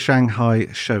 Diary of a Shanghai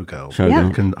Showgirl.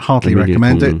 I can hardly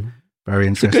recommend it. Very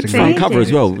interesting. It's a good front cover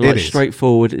as well. Like,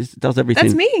 straightforward. It does everything.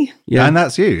 That's me. Yeah. And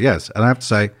that's you, yes. And I have to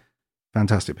say,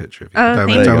 fantastic picture of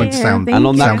you. Don't sound and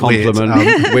on that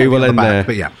compliment, we will end there.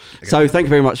 But yeah. So thank you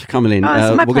very much for coming in.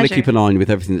 We're going to keep an eye on with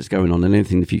everything that's going on, and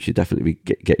anything in the future, definitely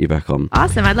get you back on.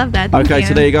 Awesome. I love that. Thank you.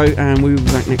 So there you go. And we'll be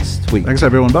back next week. Thanks,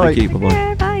 everyone. Bye. Thank you. Bye-bye.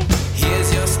 Yeah, bye.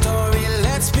 Here's your story.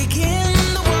 Let's begin.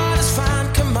 The water's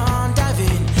fine. Come on, dive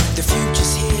in. The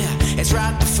future's here. It's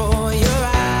right before your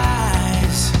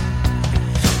eyes.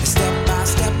 Step by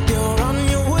step, you're on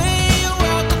your way.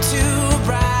 Welcome to a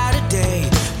brighter day.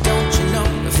 Don't you know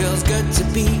it feels good to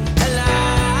be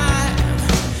alive?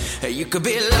 You could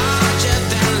be larger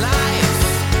than life.